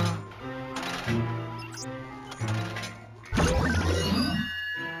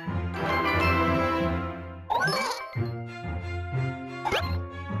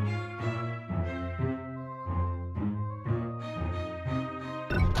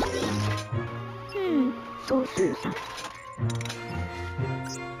総数さ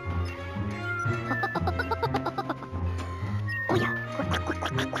おや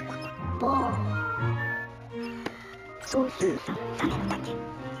ボー総数さサメの竹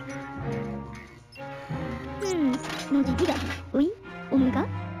のじじがういオメガ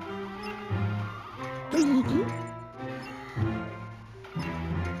ルイージ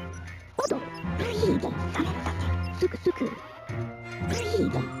オドルイージサメの竹すくすくルイ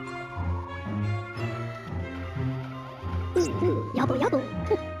ージやぼやぼほ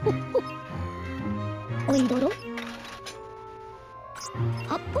っほっほおいどろ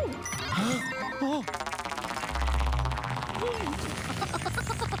発砲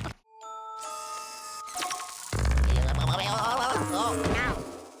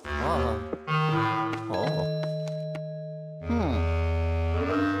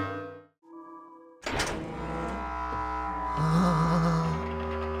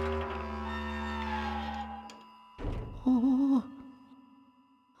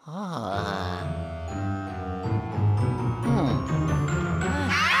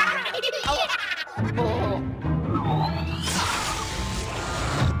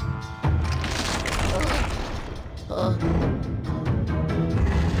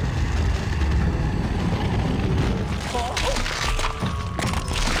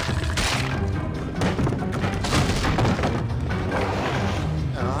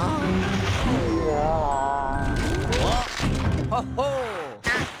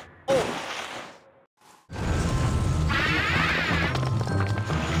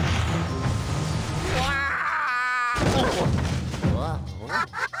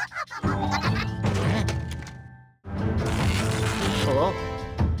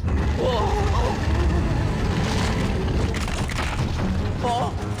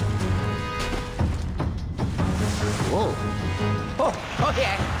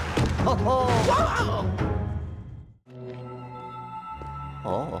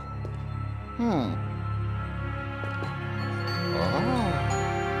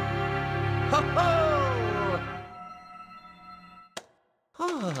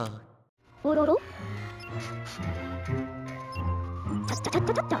おろろちゃっちゃちゃっ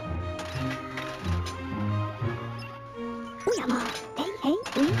ちゃちゃっちゃおやまへいへい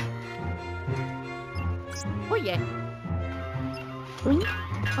ういおいえうい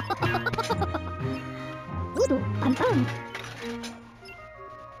おどパンパン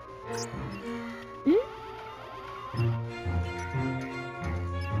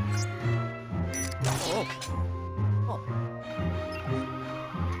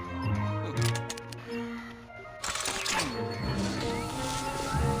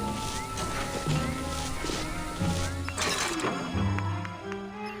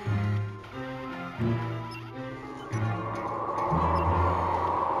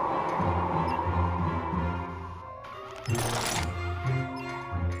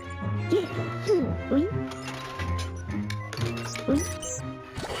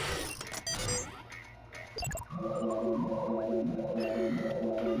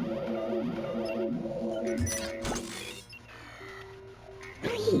ル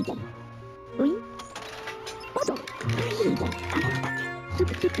イージ。ウィン。オド。ルイージ。金の竹。す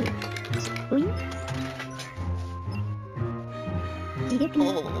くすく。ウィン。ジレピン。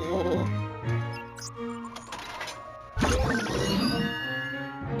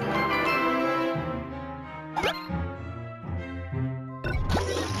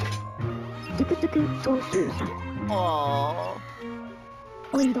すくすく総数さん。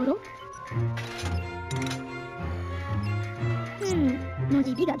おいどろ。の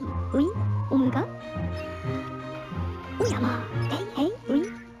じびがぎ。ウィン。おむが。おやま。へいへい。ウィ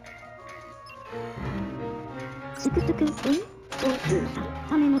ン。すくすくウィン。総数さん。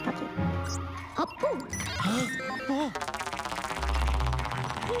サメの竹。発砲。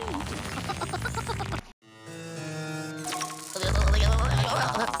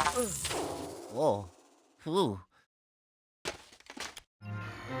おふう。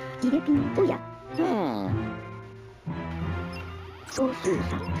ジレピンおや。総数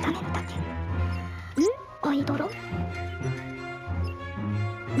さん。サメの竹。おいどろ。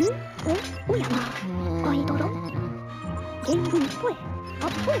おやま。おいどろ。ゲングンポエ。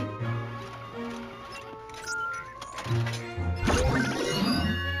発砲。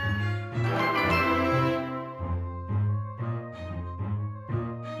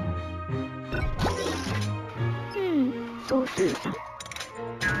総数さん。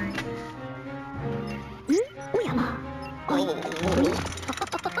おやま。おい。ちゃ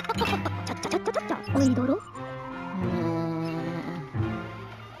っちゃちゃっちゃちゃっちゃ。おいどろ。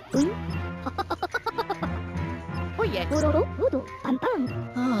おいえ。おろろ。おど。パンパン。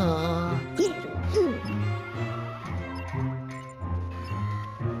ゲール。スー。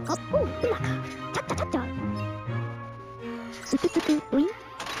発砲。うまか。ちゃっちゃちゃっちゃ。すくすくウィン。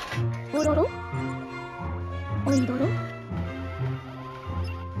おろろ。おいどろ。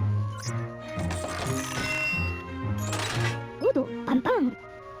おど。パンパン。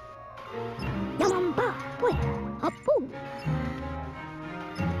ヤマンバー。ポエ。発砲。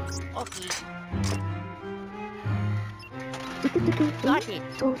おき。すくすくウィン。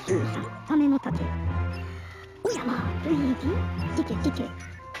総数さん。サメの竹。おやま。ルイージ。チケチケ。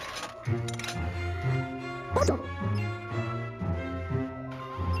おど。ル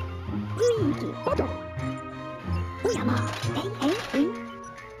イージ。おど。おやま。へいへい。ウィン。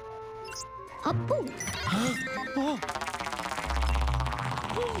発砲。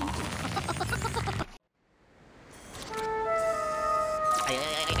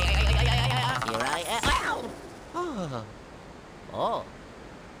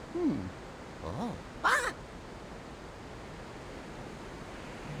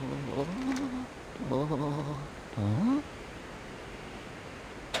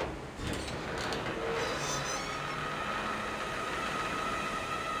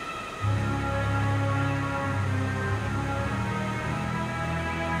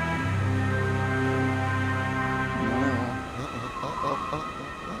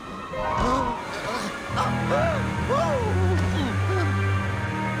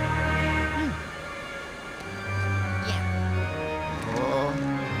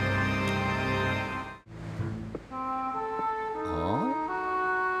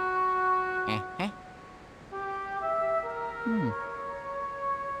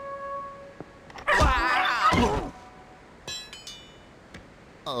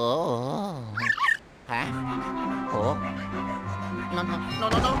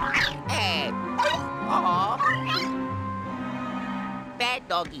Bad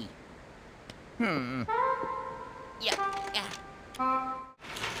doggy. Yeah.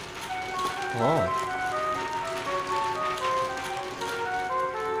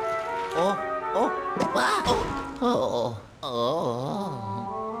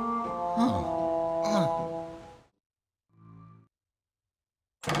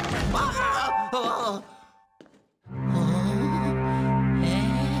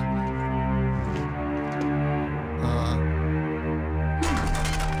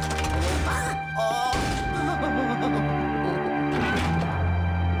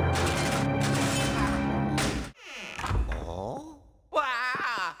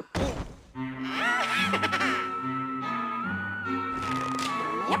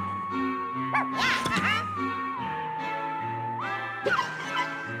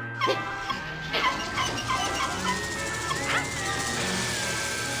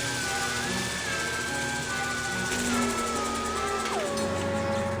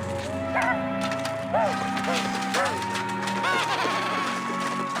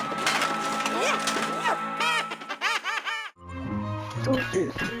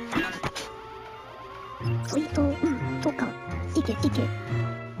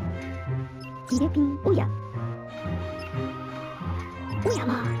 ヒレピンおやおや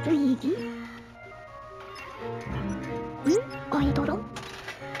まルイージアイドロ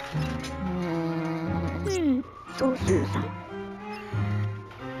総数さん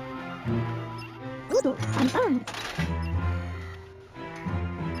ウドサンバーン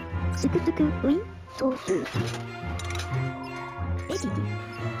スクスクウイ総数さんエディディ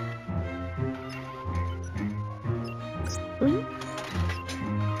ウイ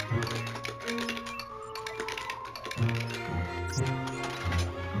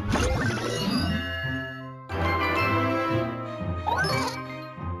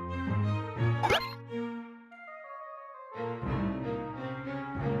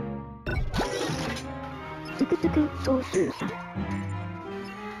スクスク総数さん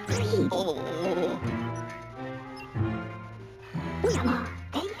ルイージおやま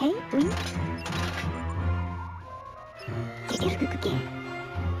ヘイヘイウイケケスククケ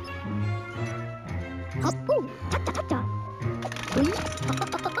発砲チャッチャチャッチャウイチャッチャ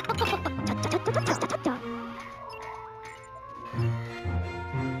チャッチャチャッチャチャッチャチャッチャ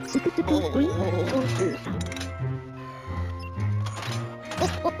スクスクウイ総数さんおっ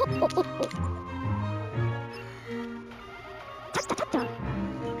おっおっおっおっチャッチャチャッチャ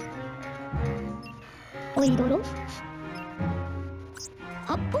おいどろ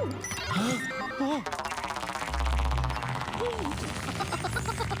発砲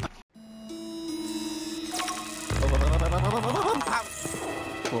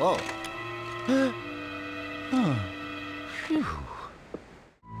Whoa. Phew.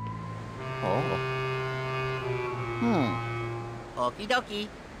 Oh. Okie dokie.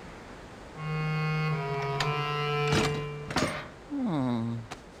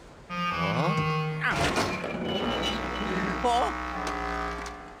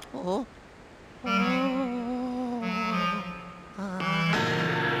 Oh.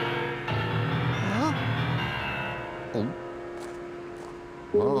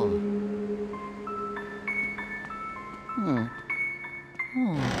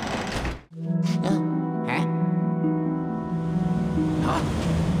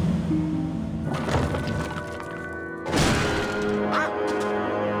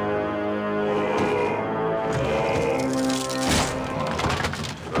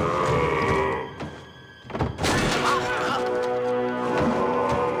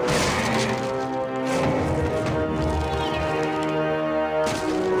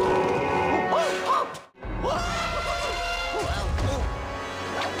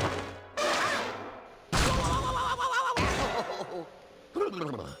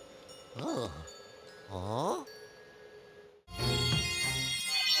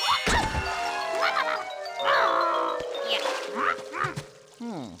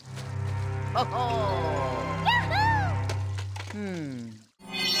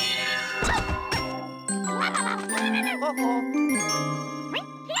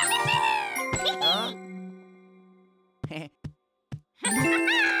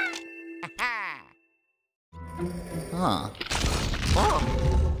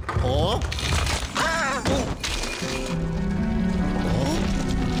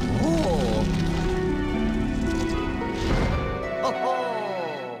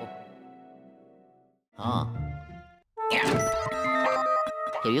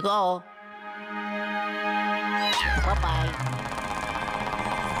 Here you go. Bye-bye.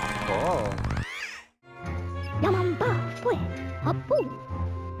 Oh. ヤマンバーポエ発砲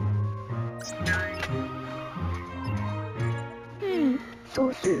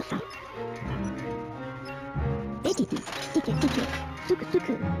総数さんエディディティケティケスクス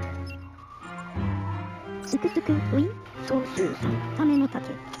クスクスクウィ総数さんサメの竹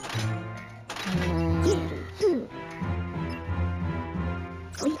ゲールスー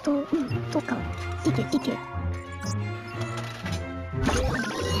ソイトとかティケティケ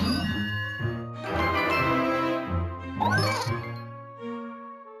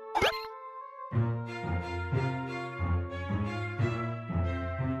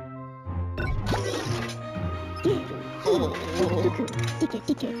ゲールスクスクティケ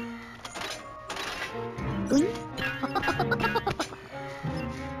ティケウィ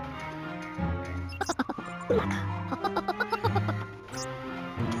うまか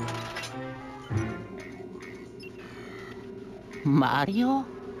マリオ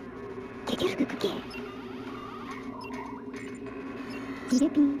テケスククケヒレ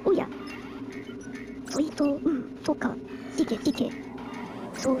ピンおやソイトとかティケティケ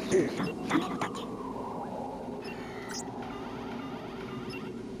総数さんサメの竹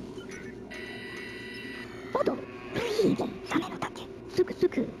オドルイージサメの竹スクス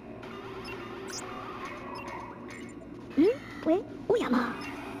クポエおやま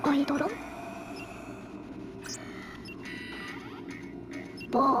まアイドル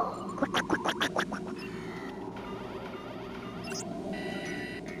ボー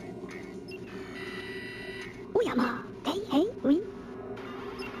おやまへいへいうい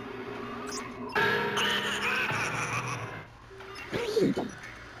フリーズ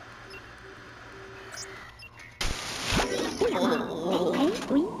おやまへいへい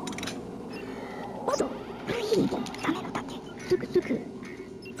ういおどフリーズための竹すくすくフリ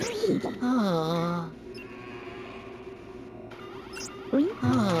ーズうい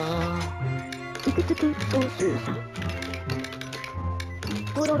つくつく総数さ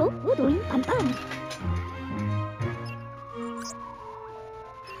おろろおどいパンパン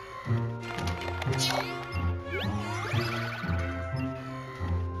ち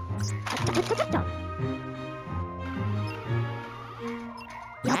ゃちゃちゃちゃちゃ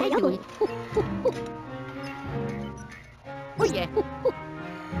やぼやぼほっほっほおいえほっほ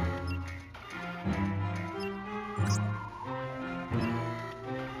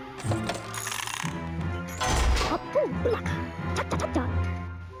あっぽううらかちゃっちゃちゃっちゃ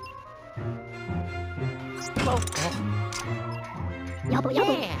やぼやぼ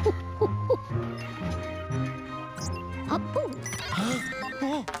ほっほっほあっぽう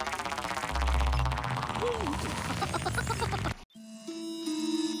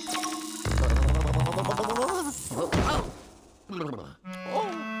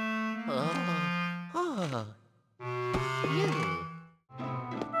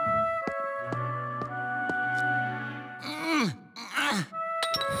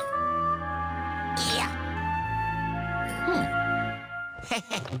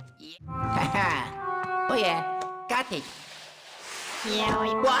Oh yeah, got it.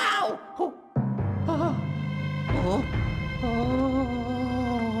 Wow!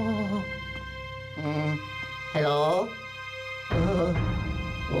 Hello?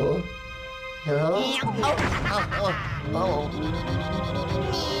 Hello?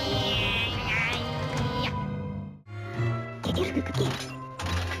ケケルククケ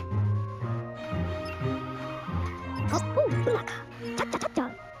あっぽううらかちゃっちゃちゃっちゃ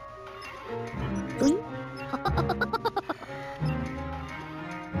うい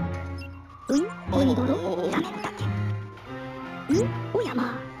ういおいどろダメの竹んおや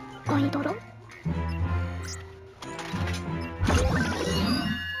まおいどろ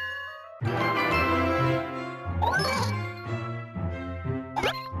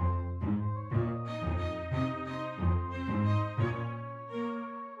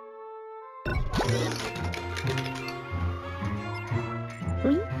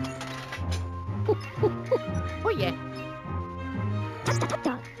ういほっほっほおいえちゃっちゃちゃっち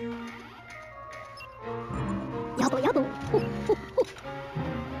ゃやぼやぼほっほっほ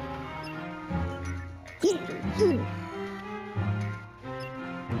ゲールズー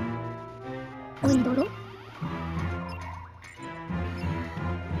おいどろん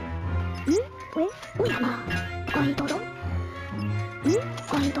おやまおいどろん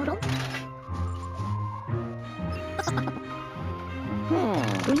おいどろ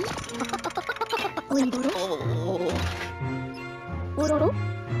おいどろおろろ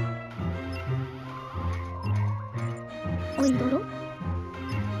おいどろ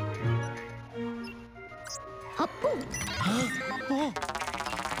はっぽう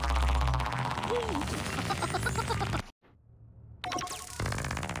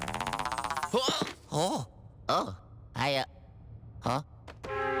Oh, I, huh?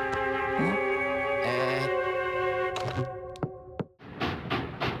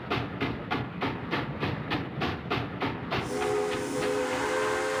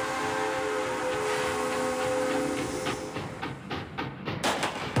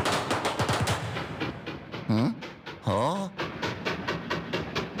 Huh?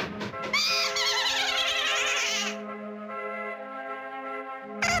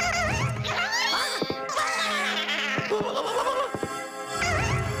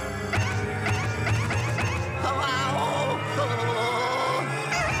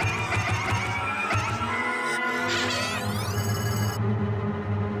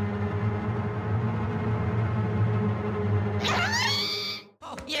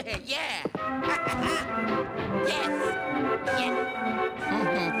 Yeah, yeah. Yes. Yeah. Yeah.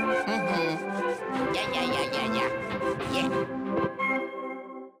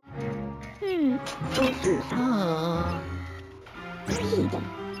 総数さフリーズ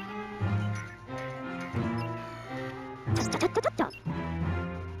ちゃっちゃちゃっちゃちゃっちゃ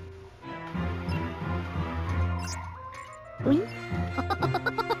うい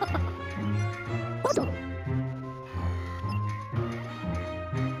おど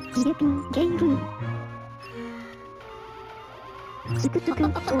イレピンゲイルすくすく総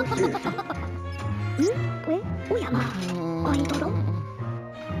数さん。これおやまアイドロ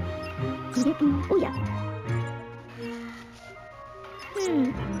ジレピンおや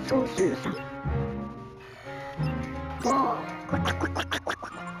総数さん。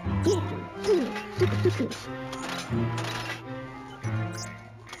ゲーすくすく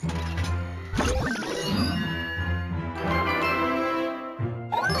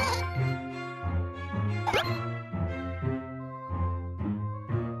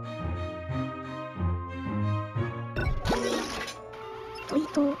トイ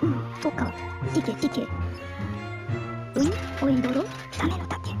トとかティケおいどろサメの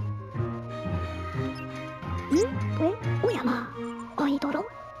竹これおやまアイドロ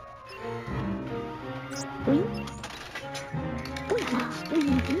おやまルイー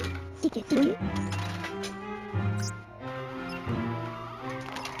ジティケ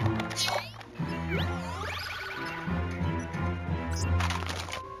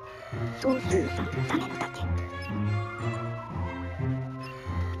総数さんサメの竹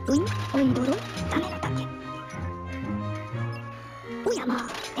おいどろサメの竹おやま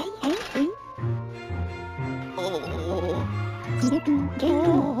ジレピンゲー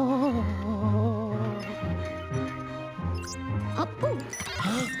ム発砲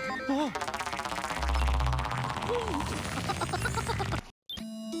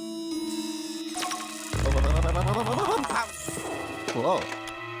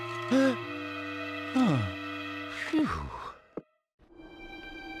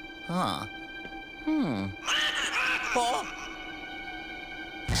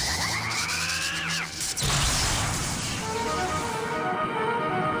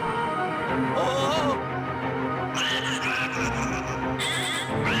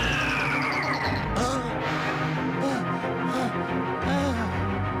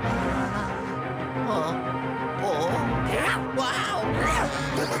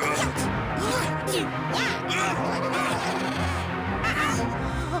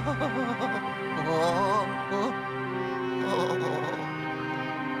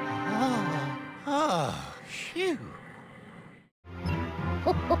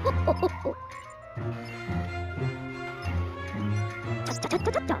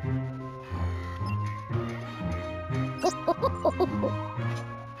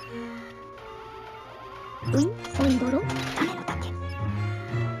おいどろサメの竹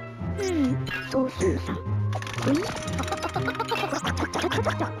総数さん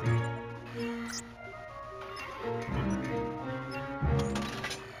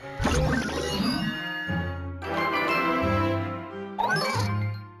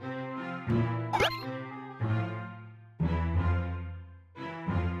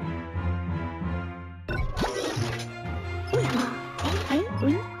お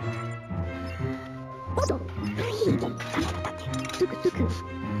やまおどルイージサメの竹すくすく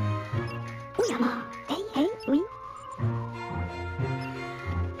おやま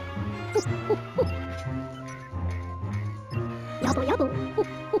やぼやぼ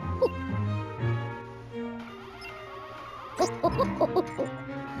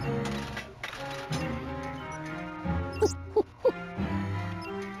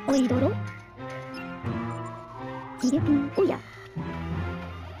おいどろジレピンおや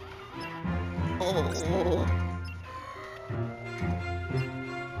お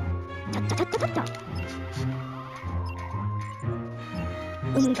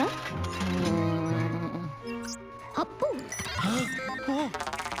むが発砲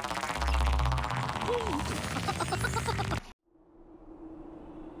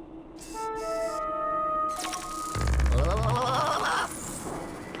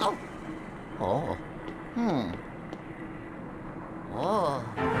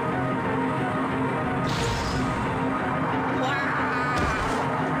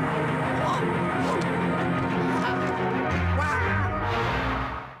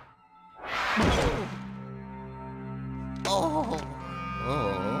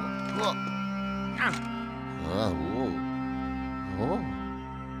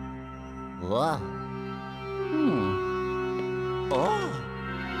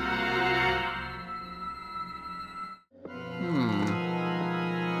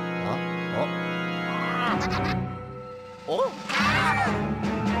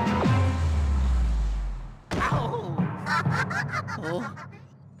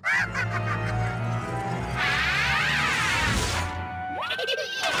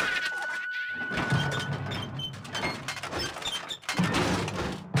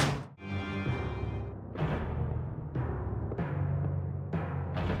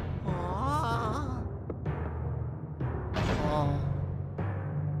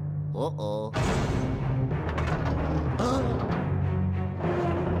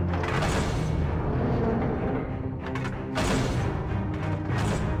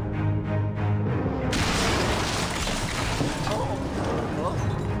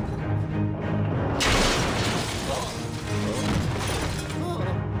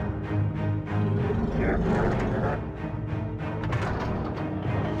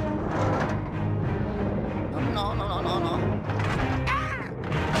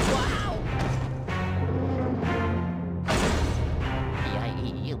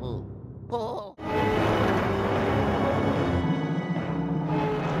Oh.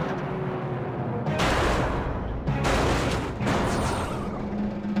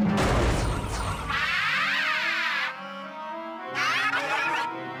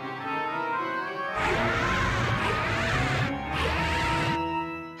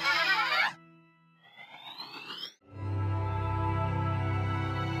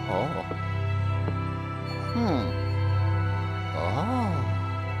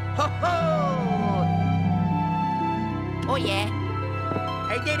 Oh yeah,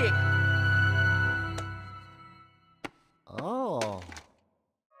 I did it. Oh.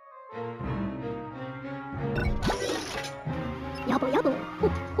 Yabo yabo. Ho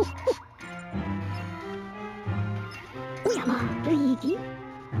ho ho. Oyama, Luigi.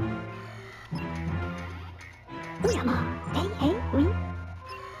 Oyama, hey hey, oui.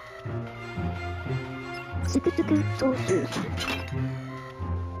 Suku suku, sosu san.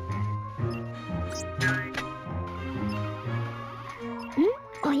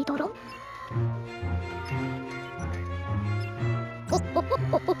アイドル？ほほほ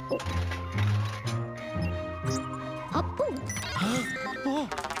ほほほ。発砲。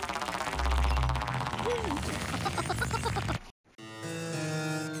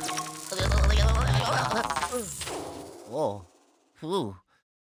Oh. Ooh.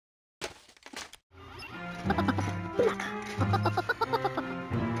 うらか。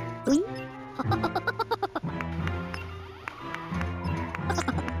うい。う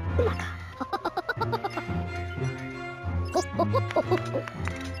らか。ほほほほほほ。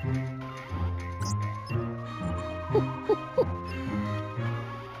ほほほ。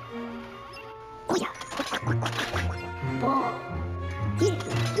おや。ぼー。イエ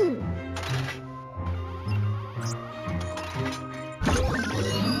ス。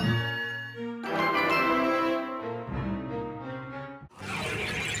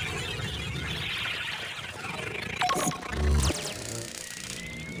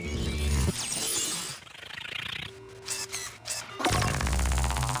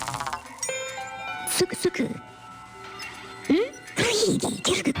すぐすぐ。ルイージい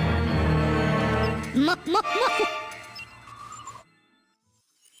ける。ま。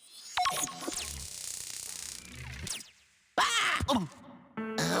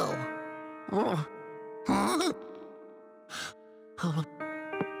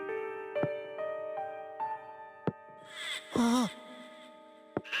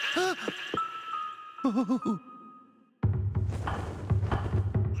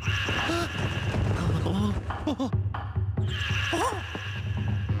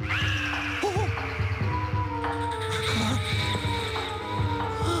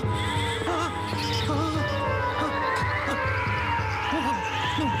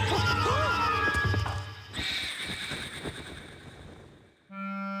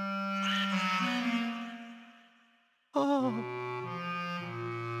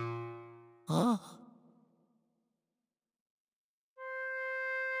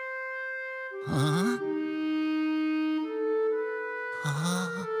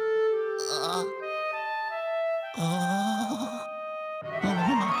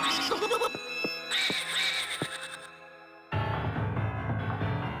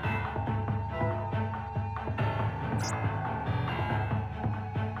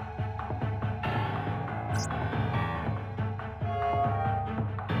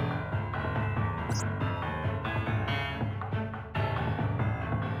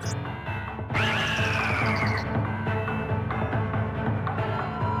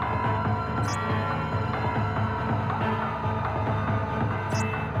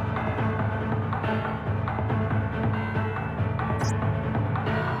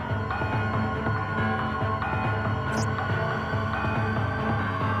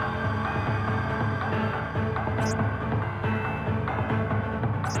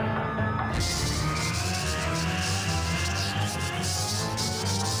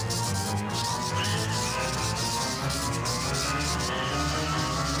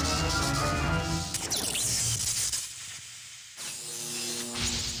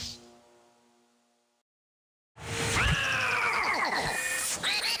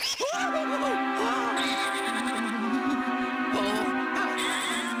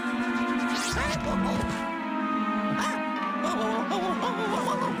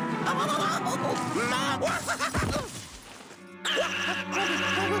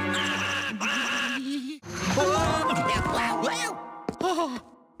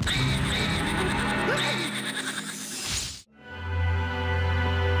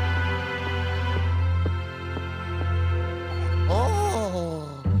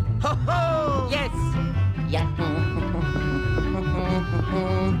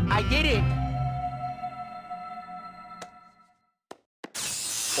did it!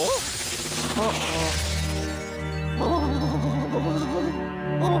 Oh!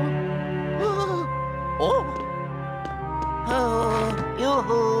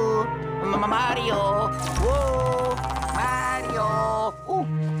 Yoo-hoo! Mario! Whoa! Mario!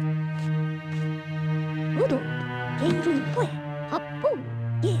 오도 게이ル一歩へ八方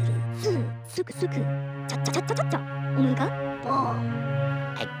ゲールすぐちゃおむが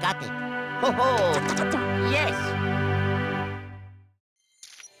I got it! Ho-ho! ちゃ Yes!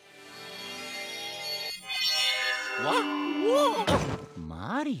 What? Whoa!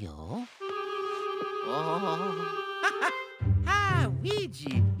 Mario? Oh! Ah,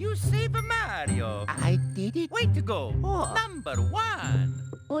 Luigi, you saved Mario. I did it? Way to go. Oh. Number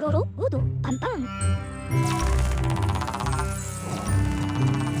 1. おろろおどパンパン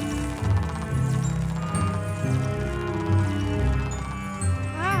Ah!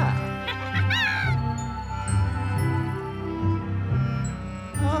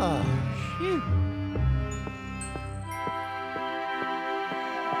 Oh, shoot!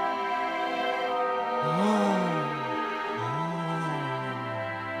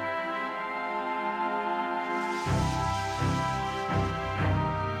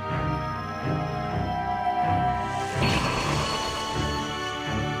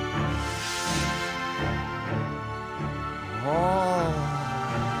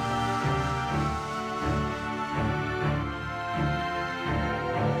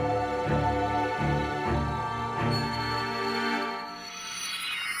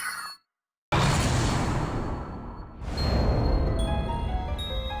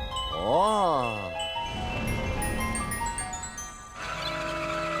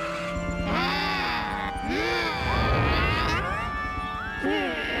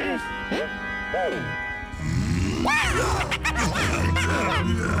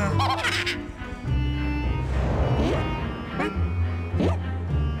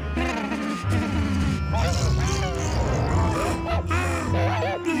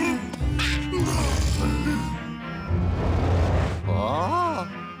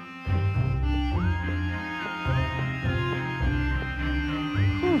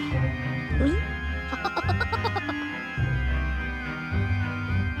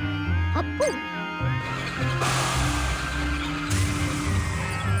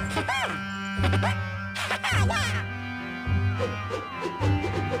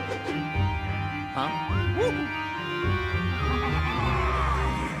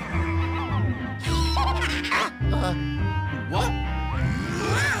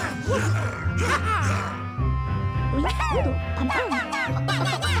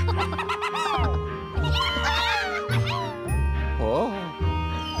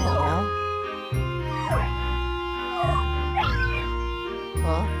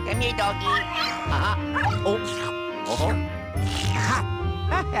 Come here, doggy.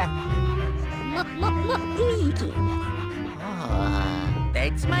 Luigi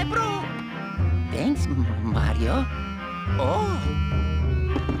That's my bro. Thanks, Mario. Oh.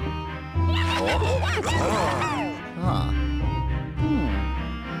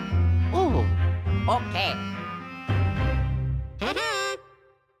 Oh. Okay.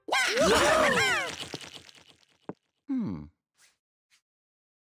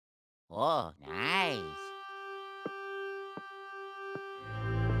 Oh, nice.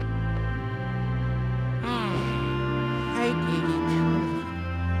 I did it.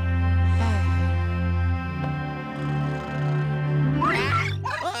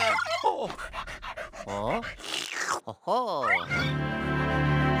 Oh. Oh. Oh.